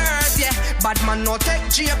from birth, yeah. Bad man no take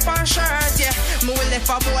drape and shirt, yeah. Me will left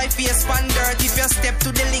a boy face pan dirt. If you step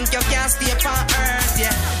to the link, you can't stay on earth,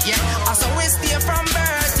 yeah. Yeah. I saw we stay from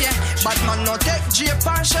birth, yeah. Bad man no take drape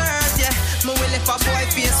and shirt, yeah. Me will left a boy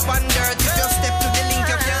face pan dirt. If you step to the link,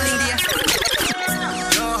 you can't link, yeah.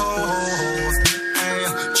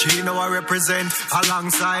 Chino I represent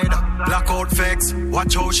alongside Blackout Flex.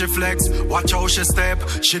 Watch how she flex, watch how she step.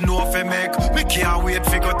 She know if I make me can't wait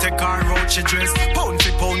fi go take her out. She dress pound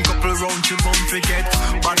for pound, couple round she won't forget.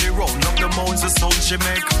 Body round up the mounds, the sound she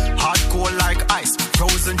make. Hardcore like ice,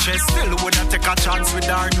 frozen chest. Still woulda take a chance with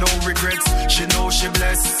her, no regrets. She know she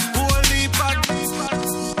blessed. Holy bad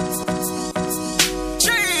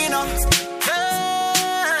Chino.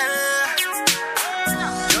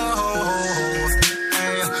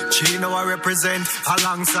 Chino I represent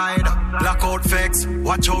alongside Blackout Flex.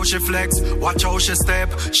 Watch how she flex, watch how she step.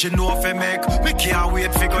 She know if I make me can't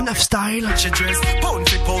wait fi go enough style. She dress pound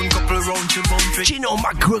for pound, couple round she bump fi Chino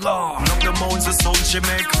McGregor. Love the mounds, the sound she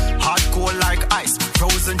make. Hardcore like ice,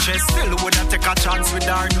 frozen chest. Still woulda take a chance with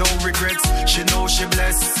her, no regrets. She know she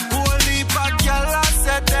blessed. Holy bad girl, I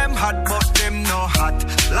said them hot, but them no hot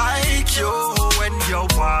like you. When you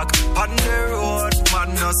walk on the road,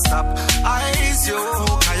 man, no stop. Eyes you,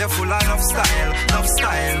 'cause you full of enough style, enough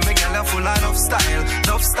style. Me girl, you full of enough style,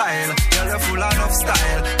 enough style. Girl, you full of enough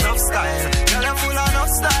style, enough style. Girl, you full of enough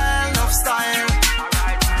style, enough style.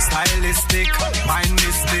 Stylistic, mind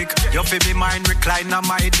mystic. You feel me mind recline on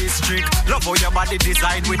my district. Love how your body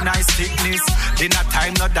designed with nice thickness. Dinner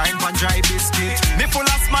time, no dine on dry biscuit. Me full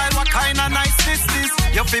of smile, what kind of niceness this?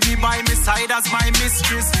 You feel me by me side as my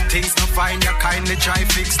mistress. Things no fine, you kindly try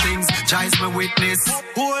fix things. Jai's my witness.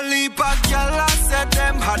 Holy bad girl, I said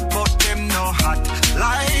them hot, but them no hot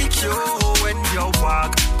like you. When you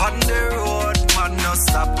walk on the road, man, no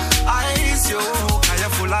stop. Eyes you, 'cause you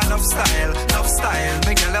full of enough style, enough style.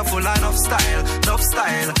 Me girl, you full of enough style, enough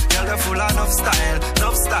style. Girl, you full of enough style,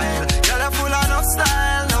 enough style. Girl, you full of enough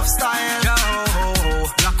style, enough style. Yo,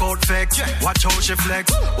 Blackout Flex, watch how she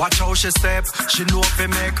flex, watch how she step. She know if I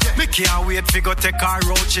make me can't wait fi go take her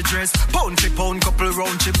out. She dress pound for pound, couple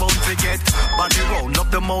round she bound forget. Body round up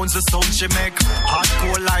the mounds, the sound she make.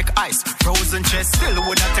 Hardcore like ice, frozen chest. Still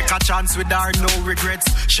woulda take a chance with her, no regrets.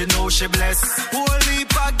 She know she blessed. Holy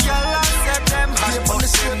bad girl, I said them hot,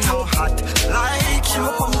 but them no hot like you.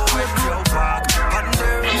 You walk on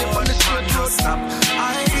the road, no stop.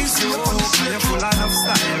 Eyes you, you full of enough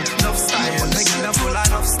style, enough style. Make you full of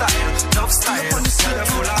enough style, enough style. You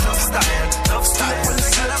full of enough style, enough style.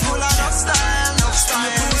 You full of enough style, enough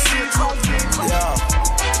style. Yo,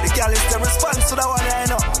 the girl is the response to the one I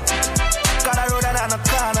know. Got a road and a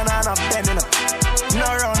corner and a bend, you know. No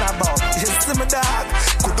roundabout, you see me dog.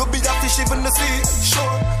 Could be a fish even the sea,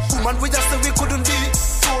 sure. Woman we just say we couldn't be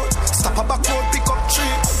poor. Stop a back road, pick up 3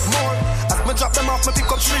 more. As me drop them off, me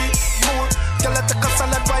pick up 3 more. Girl, I take a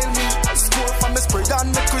salad while me score. From me spray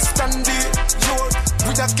down the Christian D. Lord,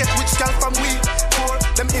 we just get rich girl from we poor.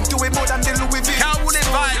 Them into it more than the Louis V. Kawule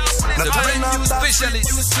Vibes, The brand new specialist.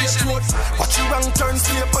 Watch you wrong turn,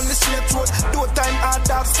 stay up on the straight road. Do time hard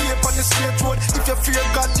dog, stay up on the straight road. If you fear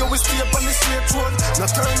God, you will stay up on the straight road. No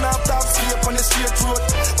turn off dog, stay up on the straight road.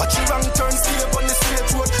 Watch you wrong turn, stay up on the straight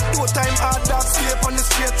road. Do time hard dog, stay up on the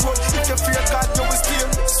straight road. If you fear God, you will stay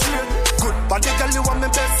straight. Good body girl, you are my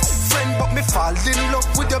best friend, but me fall in love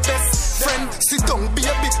with your best friend. Sit down,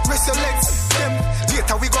 baby, rest your legs. Them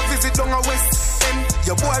later we go visit down a west end.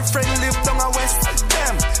 Your boyfriend live down a west.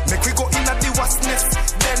 Them make we go in at the wastness.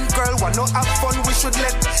 Then girl wanna have fun, we should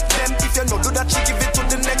let them. If you no do that, she give it to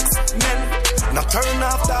the next men. Now turn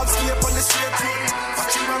off dog, stay up on the straight road.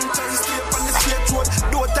 Watch you wrong turn, stay up on the straight road.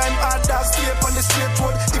 Do time hard dog, stay up on the straight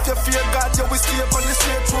road. If you fear God, you will stay up on the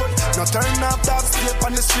straight road. Now turn off dog, stay up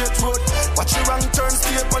on the straight road. Watch you wrong turn,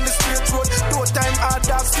 stay up on the straight road. Do time hard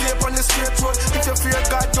dog, stay up on the straight road. If you fear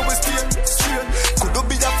God, you will stay straight. Could you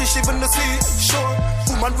be a fish even the sea? Sure.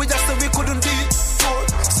 Woman, we just say we couldn't be told.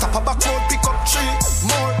 Stop a back road, pick up 3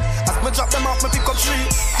 more. As me drop them off, me pick up 3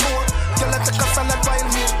 more. Girl, I take a salad while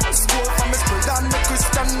me score. From me spread and me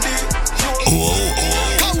Christian day.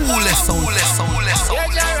 Yeah,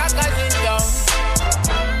 Jarakas in town.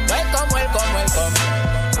 Welcome.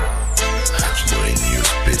 Brand new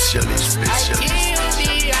specialist.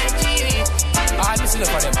 Ah, this is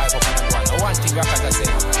for them. One thing Rakas say.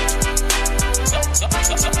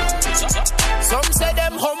 Some say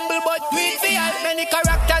them humble but we feel many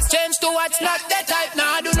characters change to what's not the type.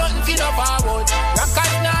 Nah, do nothing feel no forward.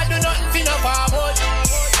 Rakas nah do nothing feel no forward.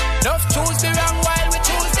 Love choose the wrong while we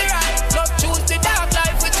choose the right. Love choose the dark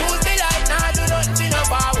life, we choose the light. Nah do nothing feel no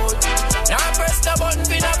forward. Nah press the button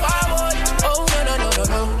feel no forward. Oh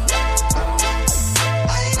no.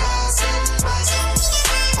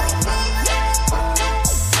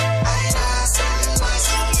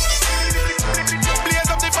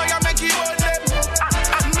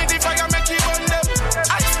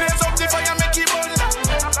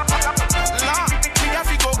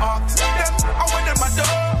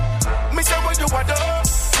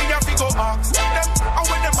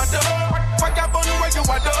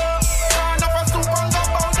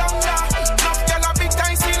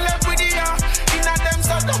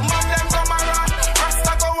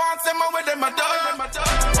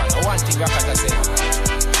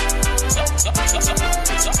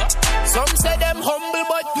 Some say them humble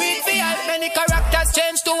but we feel many characters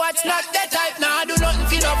change to what's not the type. Nah do nothing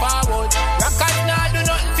feel no forward. Rakas nah do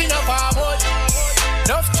nothing feel no forward.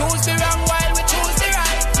 Love choose the wrong while we choose the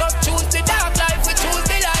right. Love choose the dark life, we choose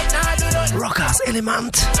the light. Nah do nothing. Rockers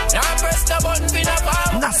Element. Nah press the button feel no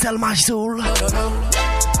forward. Nasel Majsoul.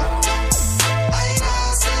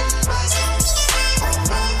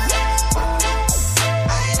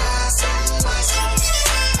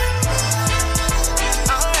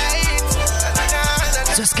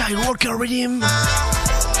 The Skywalker Rhythm.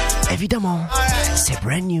 Évidemment, c'est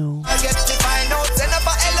brand new. I get to find out, send up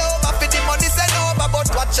a hello, but for the money send over, but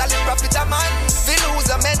what shall it profit a man? We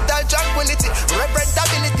lose a mental tranquility, reverent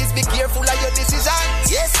abilities, be careful of your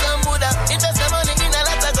decisions. Yes, some Buddha, invest the money in a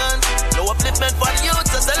lot of guns. No upliftment for the youth,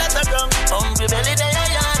 just a lot of ground. Hungry belly, they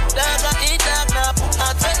are young. Dog, eat dog, now put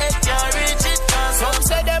out for head, can't reach it. Some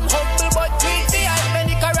say them humble, but we feel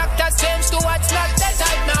many characters change to what's not the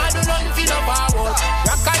type. Nah, do nothing feel no forward.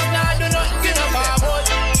 Rakas nah do nothing feel no forward.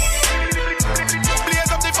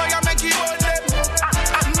 Blaze up the fire, make it burn them.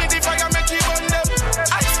 Me the fire, make it burn them.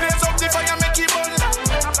 I blaze up the fire, make it burn them.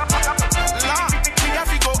 Nah, me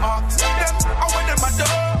have to go ask them. I want them a do.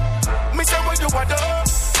 Me say what you a do.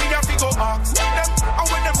 Me have to go ask them. I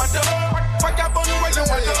want them a do. Fire burn what you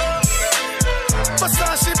a do.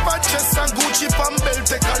 Versace patches and Gucci pan belt,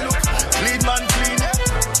 take a look. Clean man clean.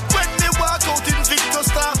 When they walk out in Victor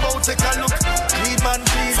Star out, take a look. Clean man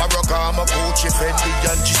clean. Farrakhan, Gucci, Fendi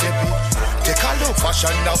and Giuseppe. Take a look,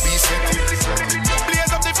 fashion now be set.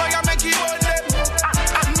 Blaze up the fire, make it burn them.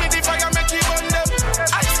 Me the fire, make it burn them.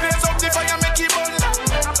 I blaze up the fire, make it burn them.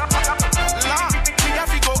 Nah, me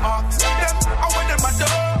have to go ask them. I want them a do.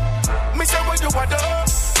 Me say what you a do.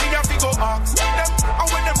 Me have to go ask them. I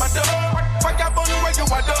want them a do. Fire burn where you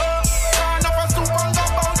a do. Turn up a soup and go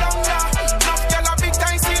bow down ya. Enough gyal a big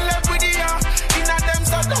time celebrity ya. Inna them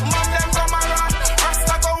so dumb and them come around.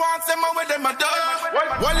 Rasta go want them where them a do.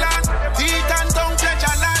 Well land, teeth and tongue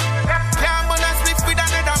pleasure land. Can't man a split with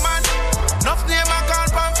another man. Enough name a call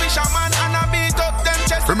from fisherman and a beat up them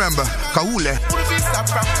chest. Remember, Kaule. Who the fist up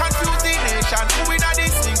from confuse the nation. Who in a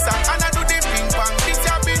this thing song and a do the ping pong. This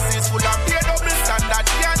your business full of pay double standard.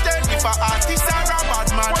 Can't tell if a artist or a bad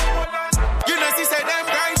man. You know she say them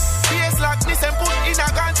guys. PS lock this and put in a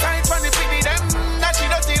gun sign. When they pick them, that she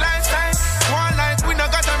dirty lifestyle. One life we no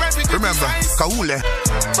got a recipe. Remember, Kaule.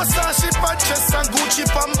 Versace patches and Gucci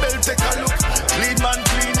pan belt, take a look. Clean man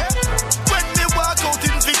clean. When they walk out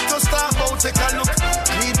in Victor Starbout, take a look.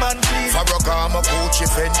 Clean man clean. Ferragamo, Gucci,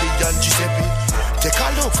 Fendi and Giuseppe. Take a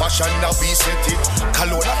look, fashion now we set it.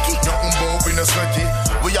 Kalona kick, nothing bow, we no sweaty.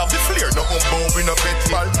 We have the flair, nothing bow, we no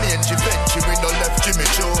petty. Balmain, Givenchy, we no left Jimmy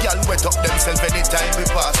Choo. Y'all wet up themselves anytime we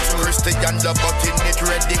pass through. Christian Louboutin, it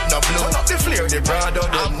red, it no blue. Turn up the flair, the brand of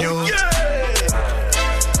them new.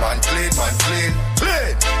 Man clean, man clean,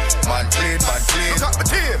 clean. Man clean, man clean. Look at the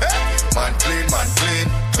team, eh? Man clean, man clean,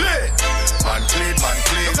 clean. Man clean, man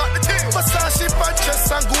clean. Look at the team. Versace patches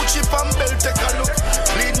and Gucci pan belt, take a look.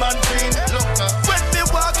 Clean man clean. Look. When they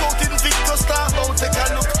walk out in Victor Starbout, take a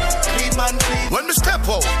look. Clean man clean. When we step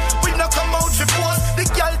out, we no come out for force. The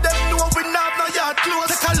girl them know we not no yard close.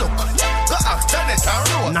 Take a look. Go after it and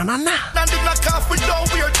roll. Na na na. Now they knock off with no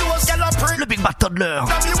weird doors. Girl a print. Le Big Bad Toddler.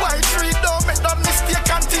 Now me white tree don't make no mistake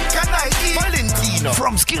and think a Nike. Valentino.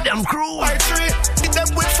 From Skill Them Crew. White tree. Hit them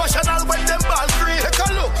with fashional when them ball free. Take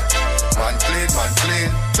a look. Man clean, man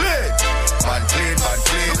clean, clean. Man clean, man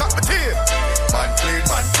clean. Look at the team. Man clean,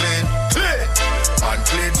 man clean, clean. Man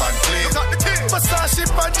clean, man clean. Look at the team. Versace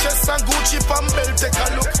patches and Gucci pan belt, take a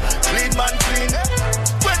look. Clean man clean.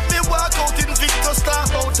 When they walk out in Victor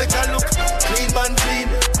Starbout, take a look. Clean man clean.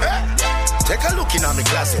 Take a look in my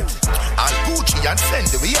closet. And Gucci and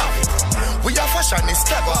Fendi, we have it. We are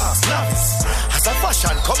fashionista, boss, novice. As a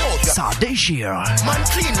fashion come out, ça déchire. Man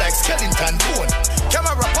clean like skeleton bone.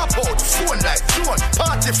 Camera pop out, phone like drone.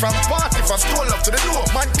 Party from stole up to the door.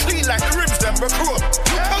 Man clean like the rims, them recruit.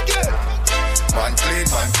 Look again. Man clean,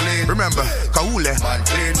 man clean. Remember, Kaule. Man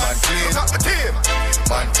clean, man clean. Look at the team.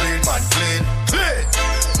 Man clean, man clean. Clean.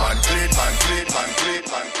 Man clean, man clean, man clean,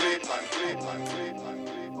 man clean, man clean, man clean, man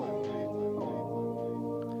clean.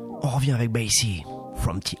 On revient avec Basie,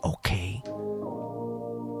 From T.O.K.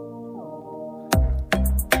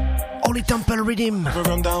 Holy Temple Rhythm.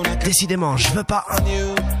 Décidément, je veux pas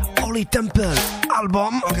Holy Temple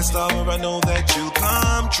album.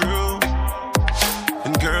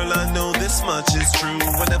 And girl, I know this much is true.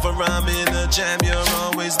 Whenever I'm in a jam, you're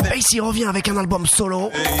always there. Basie revient avec un album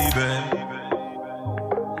solo.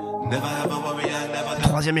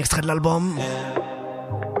 Troisième extrait de l'album.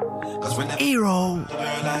 Hero.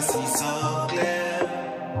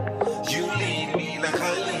 You lead me like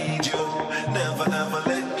I lead you. Never, never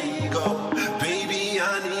let me go. Baby, I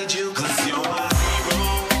need you, 'cause you're my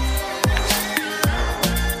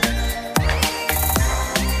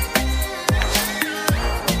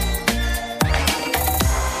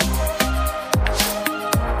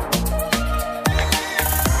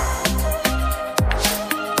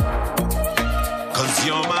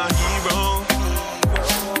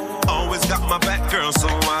my back, girl, so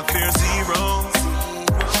I fear zero.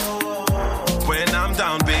 When I'm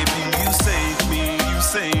down, baby, you save me, you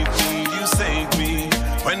save me, you save me.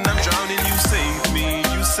 When I'm drowning, you save me,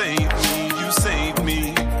 you save me, you save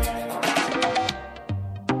me.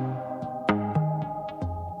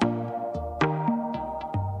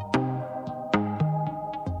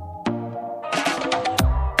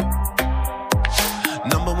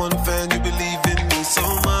 Number one fan, you believe in me so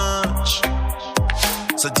much.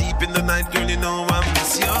 So deep in the night, girl, you know I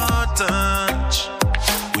miss your touch.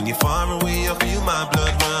 When you're far away, I feel my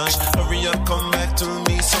blood rush. Hurry up, come back to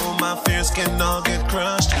me so my fears can all get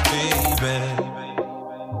crushed, baby.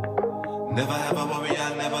 Never have a worry,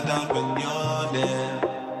 I never doubt when you're there.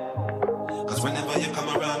 'Cause whenever you come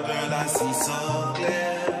around, girl, I see so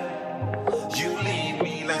clear. You lead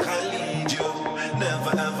me like I lead you.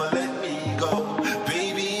 Never ever let me go.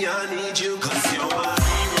 Baby, I need you, 'cause you're my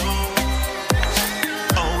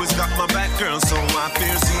got my back, girl, so I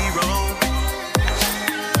fear zero.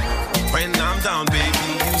 When I'm down, baby,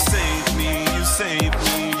 you save me, you save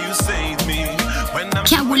me, you save me. When I'm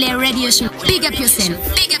Kaboulé Radio Show, big up yourself,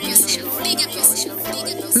 big up yourself, big up yourself, big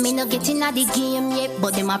up yourself. Me no get in the game yet,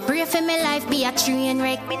 but them a pray for me life be a train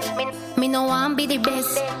wreck. Me no want be the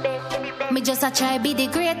best. Me just a try be the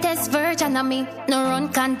greatest version of me. No run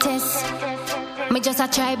contest. Me just a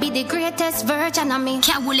try be the greatest version of me.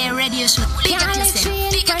 Kaboulé Radio Show, big up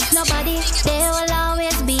yourself, big up yourself. Nobody, they will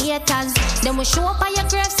always be haters. Then we show up on your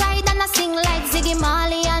graveside and I sing like Ziggy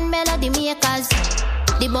Marley and Melody Makers.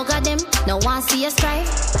 The bug of them, no one see us cry.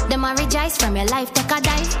 Them a rejoice from your life, take a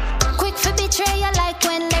dive. Quick for betray you like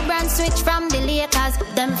when LeBron switch from the Lakers.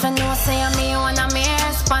 Them for no say me wanna me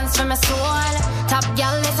response from my soul. Top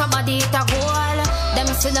girl, let somebody hit a goal. Them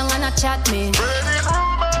sit down and a chat me.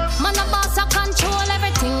 Man a boss a control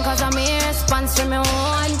everything 'cause I'm a response from my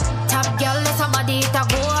own. Top girl, let somebody hit a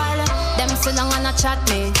goal. Them sit down and a chat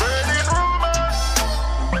me.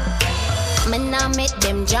 Me nah make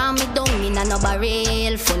them jam me down in a no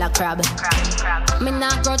barrel full of crab. Me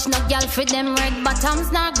nah grudge no girl for them red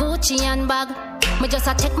bottoms, nah Gucci and bag. Me just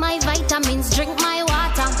a take my vitamins, drink my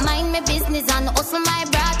water, mind my business and hustle my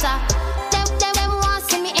brata. Them want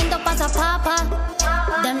see me end up as a papa.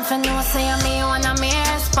 Them for no say me wanna me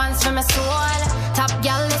response for my soul. Top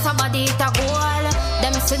girl is a body it a goal.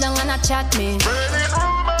 Them sit down and a chat me.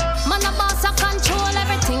 Man a boss a control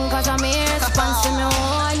everything cause I'm me response for me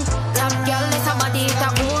own. Top girl is a body it a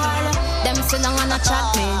goal. Them sit down and a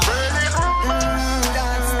chat me.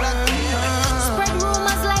 Spread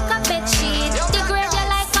rumors like a bed sheet. Degrade you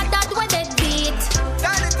like a dad with a beat.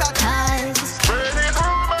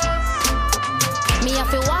 Me have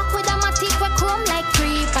to walk with a matic with chrome like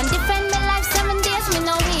creep and defend my life 7 days me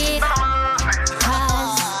no weak.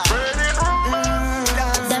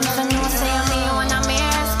 Them for no say me wanna me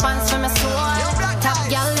response for my soul. Top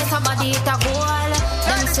girl is a body it a goal.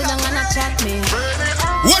 Them sit down and a chat me.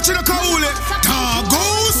 Watch it, Kaule.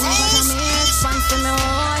 Goose. Response for me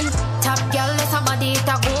own. Top girl is a body it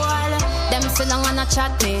a goal. Them sit down and a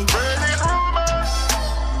chat me.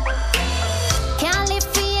 Can't live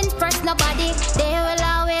free in first nobody. They will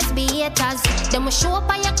always be haters. Them will show up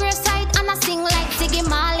on your grave side and I sing like Ziggy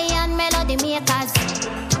Marley and Melody Makers.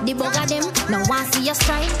 The bug of them, no one see you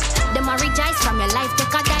strike. Them a rejoice from your life,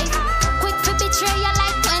 take a dive. Quick to betray your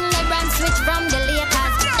life when LeBron switch from the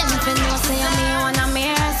Lakers. Them for no say me wanna me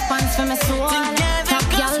response for my soul. Top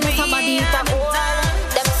girl with a body it a goal.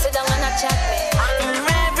 Them sit down and a chat me.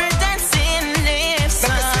 Forever dancing lips.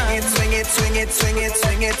 Swing it, swing it, swing it,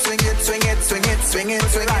 swing it, swing it, swing it, swing it, swing it,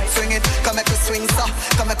 swing it, swing it. Come make we swing so,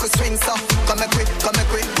 come make we swing so, come make we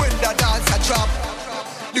when the dance a drop.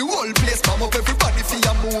 The whole place come up, everybody feel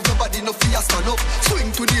a move, nobody no fear stand up.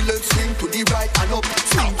 Swing to the left, swing to the right and up.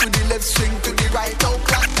 Swing to the left, swing to the right. Oh,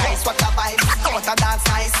 clap nice, what a vibe, what a dance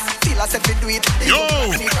nice. Still I said we do it. Yo,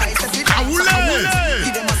 Kaule.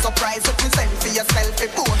 Give them a surprise, represent for yourself.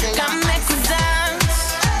 Come make we dance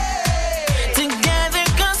together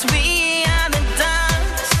 'cause we are the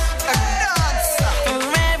dance.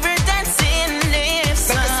 Forever dancing lips.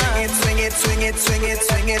 Swing it, swing it, swing it,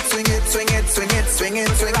 swing it, swing it, swing it, swing it, swing it,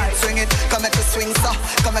 swing it, swing it. Come make we swing so,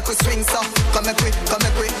 come make we swing so, come make we.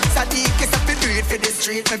 Sadiq is up to do it for the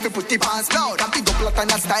street, make we put the pants down. And pick up lot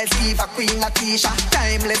on a style, Steve, a Queen, a Tisha.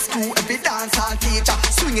 Timeless crew, every dance and teacher.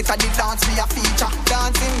 Swing it at the dance, be a feature.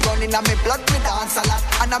 Dancing, running on me blood, me dance a lot.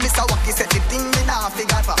 And I miss a walkie, set the thing, me now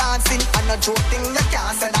figure for dancing. And a joke thing, you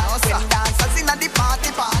can't say now. When dancers in at the party.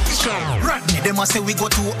 Rodney, they must say we go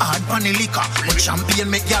too hard on the liquor. But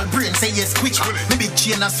champion make y'all brain say yes quicker. Me big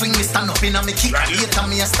chain a swing, me stand up in a me kick. Later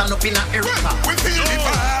me a stand up in a Erica. We feel the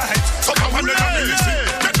vibe, so come on and listen.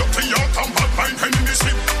 Get up to your top and find enemy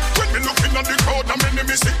see. When me looking at the crowd, I'm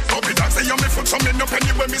enemy see. Go be that say I'm me foot, so me no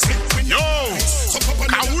penny when me see. Yo, so come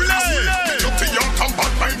on and listen. Get up to your top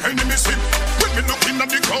and find enemy see. When me looking at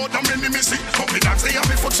the crowd, I'm enemy see. Go be that say I'm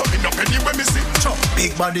me foot, so me no penny when me see.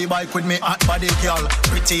 Big body bike with me hot body girl.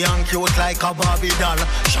 Pretty and cute like a Barbie doll.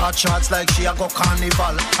 Short shorts like she a go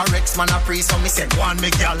carnival. A Rex man a free, so me said one me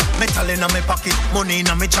girl. Metal in a me pocket, money in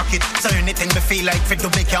a me jacket. So anything me feel like fit to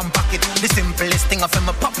me can pack it. The simplest thing I feel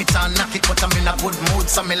me pop it and knock it. But I'm in a good mood,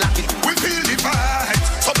 so me lock it. We feel the vibe,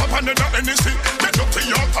 so up under the NC. Get up to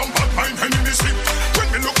your top and find enemy see. When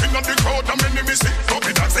me looking at the crowd, I'm enemy see. Go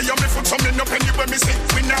be that say I'm me foot, so me no penny when me see.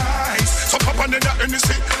 We nice, so up under the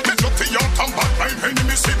NC. Get up to your top and find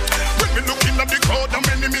enemy see. When me looking at the crowd, I'm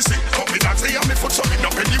enemy see. Go be that say I'm me foot, so me no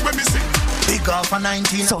penny when me see. Big off a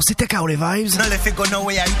 19. So c'était Kaule Vibes. No if you go no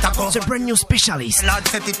way I hit a go. The brand new specialist. Lord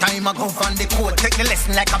set the time I go from the court. Take the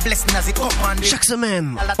lesson like a blessing as it go on the. Chaque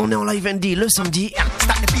semaine, on est en live ND le samedi.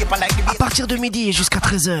 À partir de midi et jusqu'à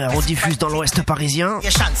 13h, on diffuse dans l'ouest parisien.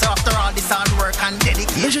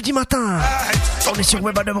 Le jeudi matin, on est sur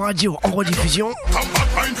Web Adam Radio en rediffusion.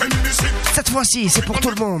 Cette fois-ci, c'est pour tout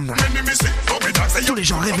le monde. Tous les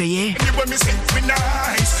gens réveillés.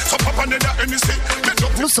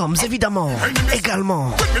 Nous sommes évidemment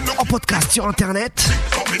également en podcast sur internet.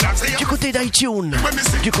 Du côté d'iTunes,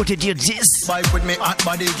 du côté d'Irzis.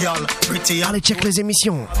 Allez check les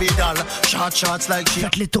émissions.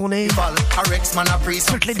 Faites les tourner.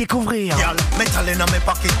 Faites les découvrir.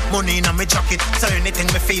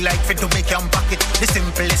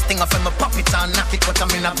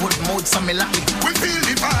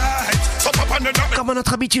 Comme à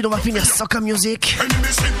notre habitude, on va finir Soca Music.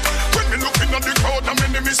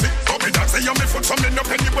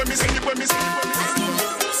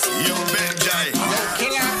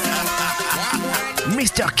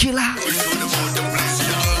 Mr. Killer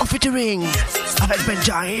en featuring avec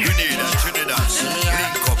Benjai.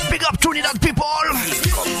 Big up Trinidad people.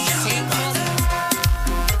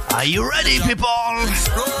 Are you ready, people?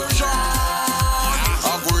 Explosion.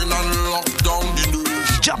 I'm going and lock down the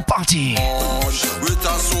nation. Jump party. With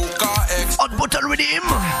a soca X. Hot bottle rhythm.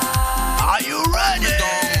 Are you ready?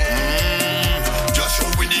 Just show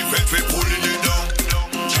me the vet, we pulling it down.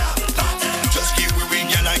 Just give we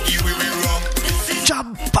wing and I give we rum.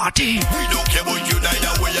 Jump party. We don't care about you,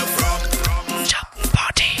 neither where you're from. Jump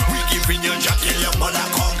party. We giving you jack till your mother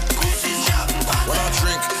come. When I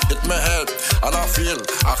drink, it may help, and I feel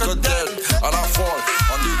I could dead, and I fall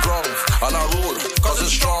on the ground, and I roll, cause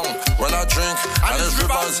it's strong. When I drink, and it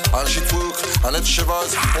rivers, and she twerk, and it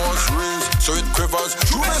shivers, pulse raise, so it quivers.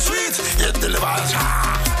 Juve sweet, it delivers.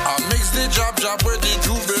 I mix the jab with the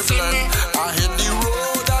Juve blend. I hit the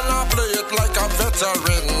road, and I play it like a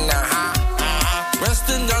veteran. West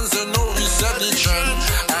Indians, they know we set the trend.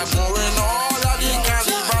 I'm going all of the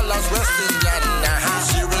carnival as West Indian.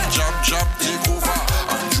 See when jab take over,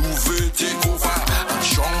 and Juve take over, and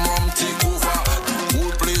strong rum take over, the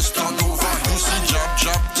whole place turn over. You see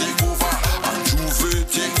jab take over, and Juve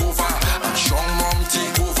take over, and strong rum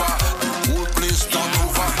take over, the whole place turn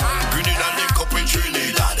over. Trinidad link up with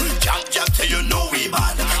Trinidad, jab say you know we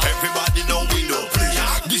bad. Everybody know we don't play.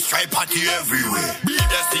 This try party everywhere. Be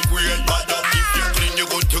the thing we ain't bad up. If you clean, you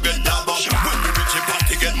going to get dab up. When we reach a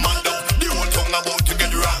party, get mad up. The whole tongue about to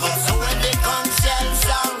get rag up. So when they come sell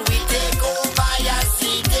sound, we take over your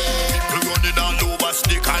city. People running all over,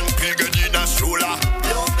 stick and pig in a stroller.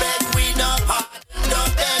 Don't beg we no pot,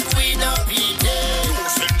 don't beg we no pity. No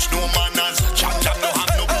sense, no manners. Jab no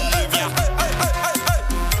have no behavior.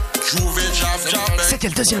 Juve jab. C'était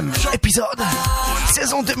le deuxième épisode,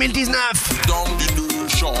 saison 2019.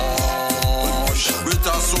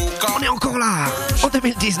 On est encore là, en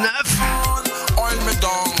 2019.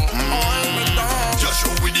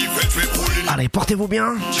 Allez, portez-vous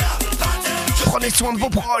bien. Prenez soin de vos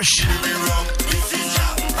proches.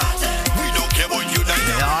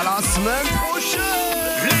 Et à la semaine prochaine.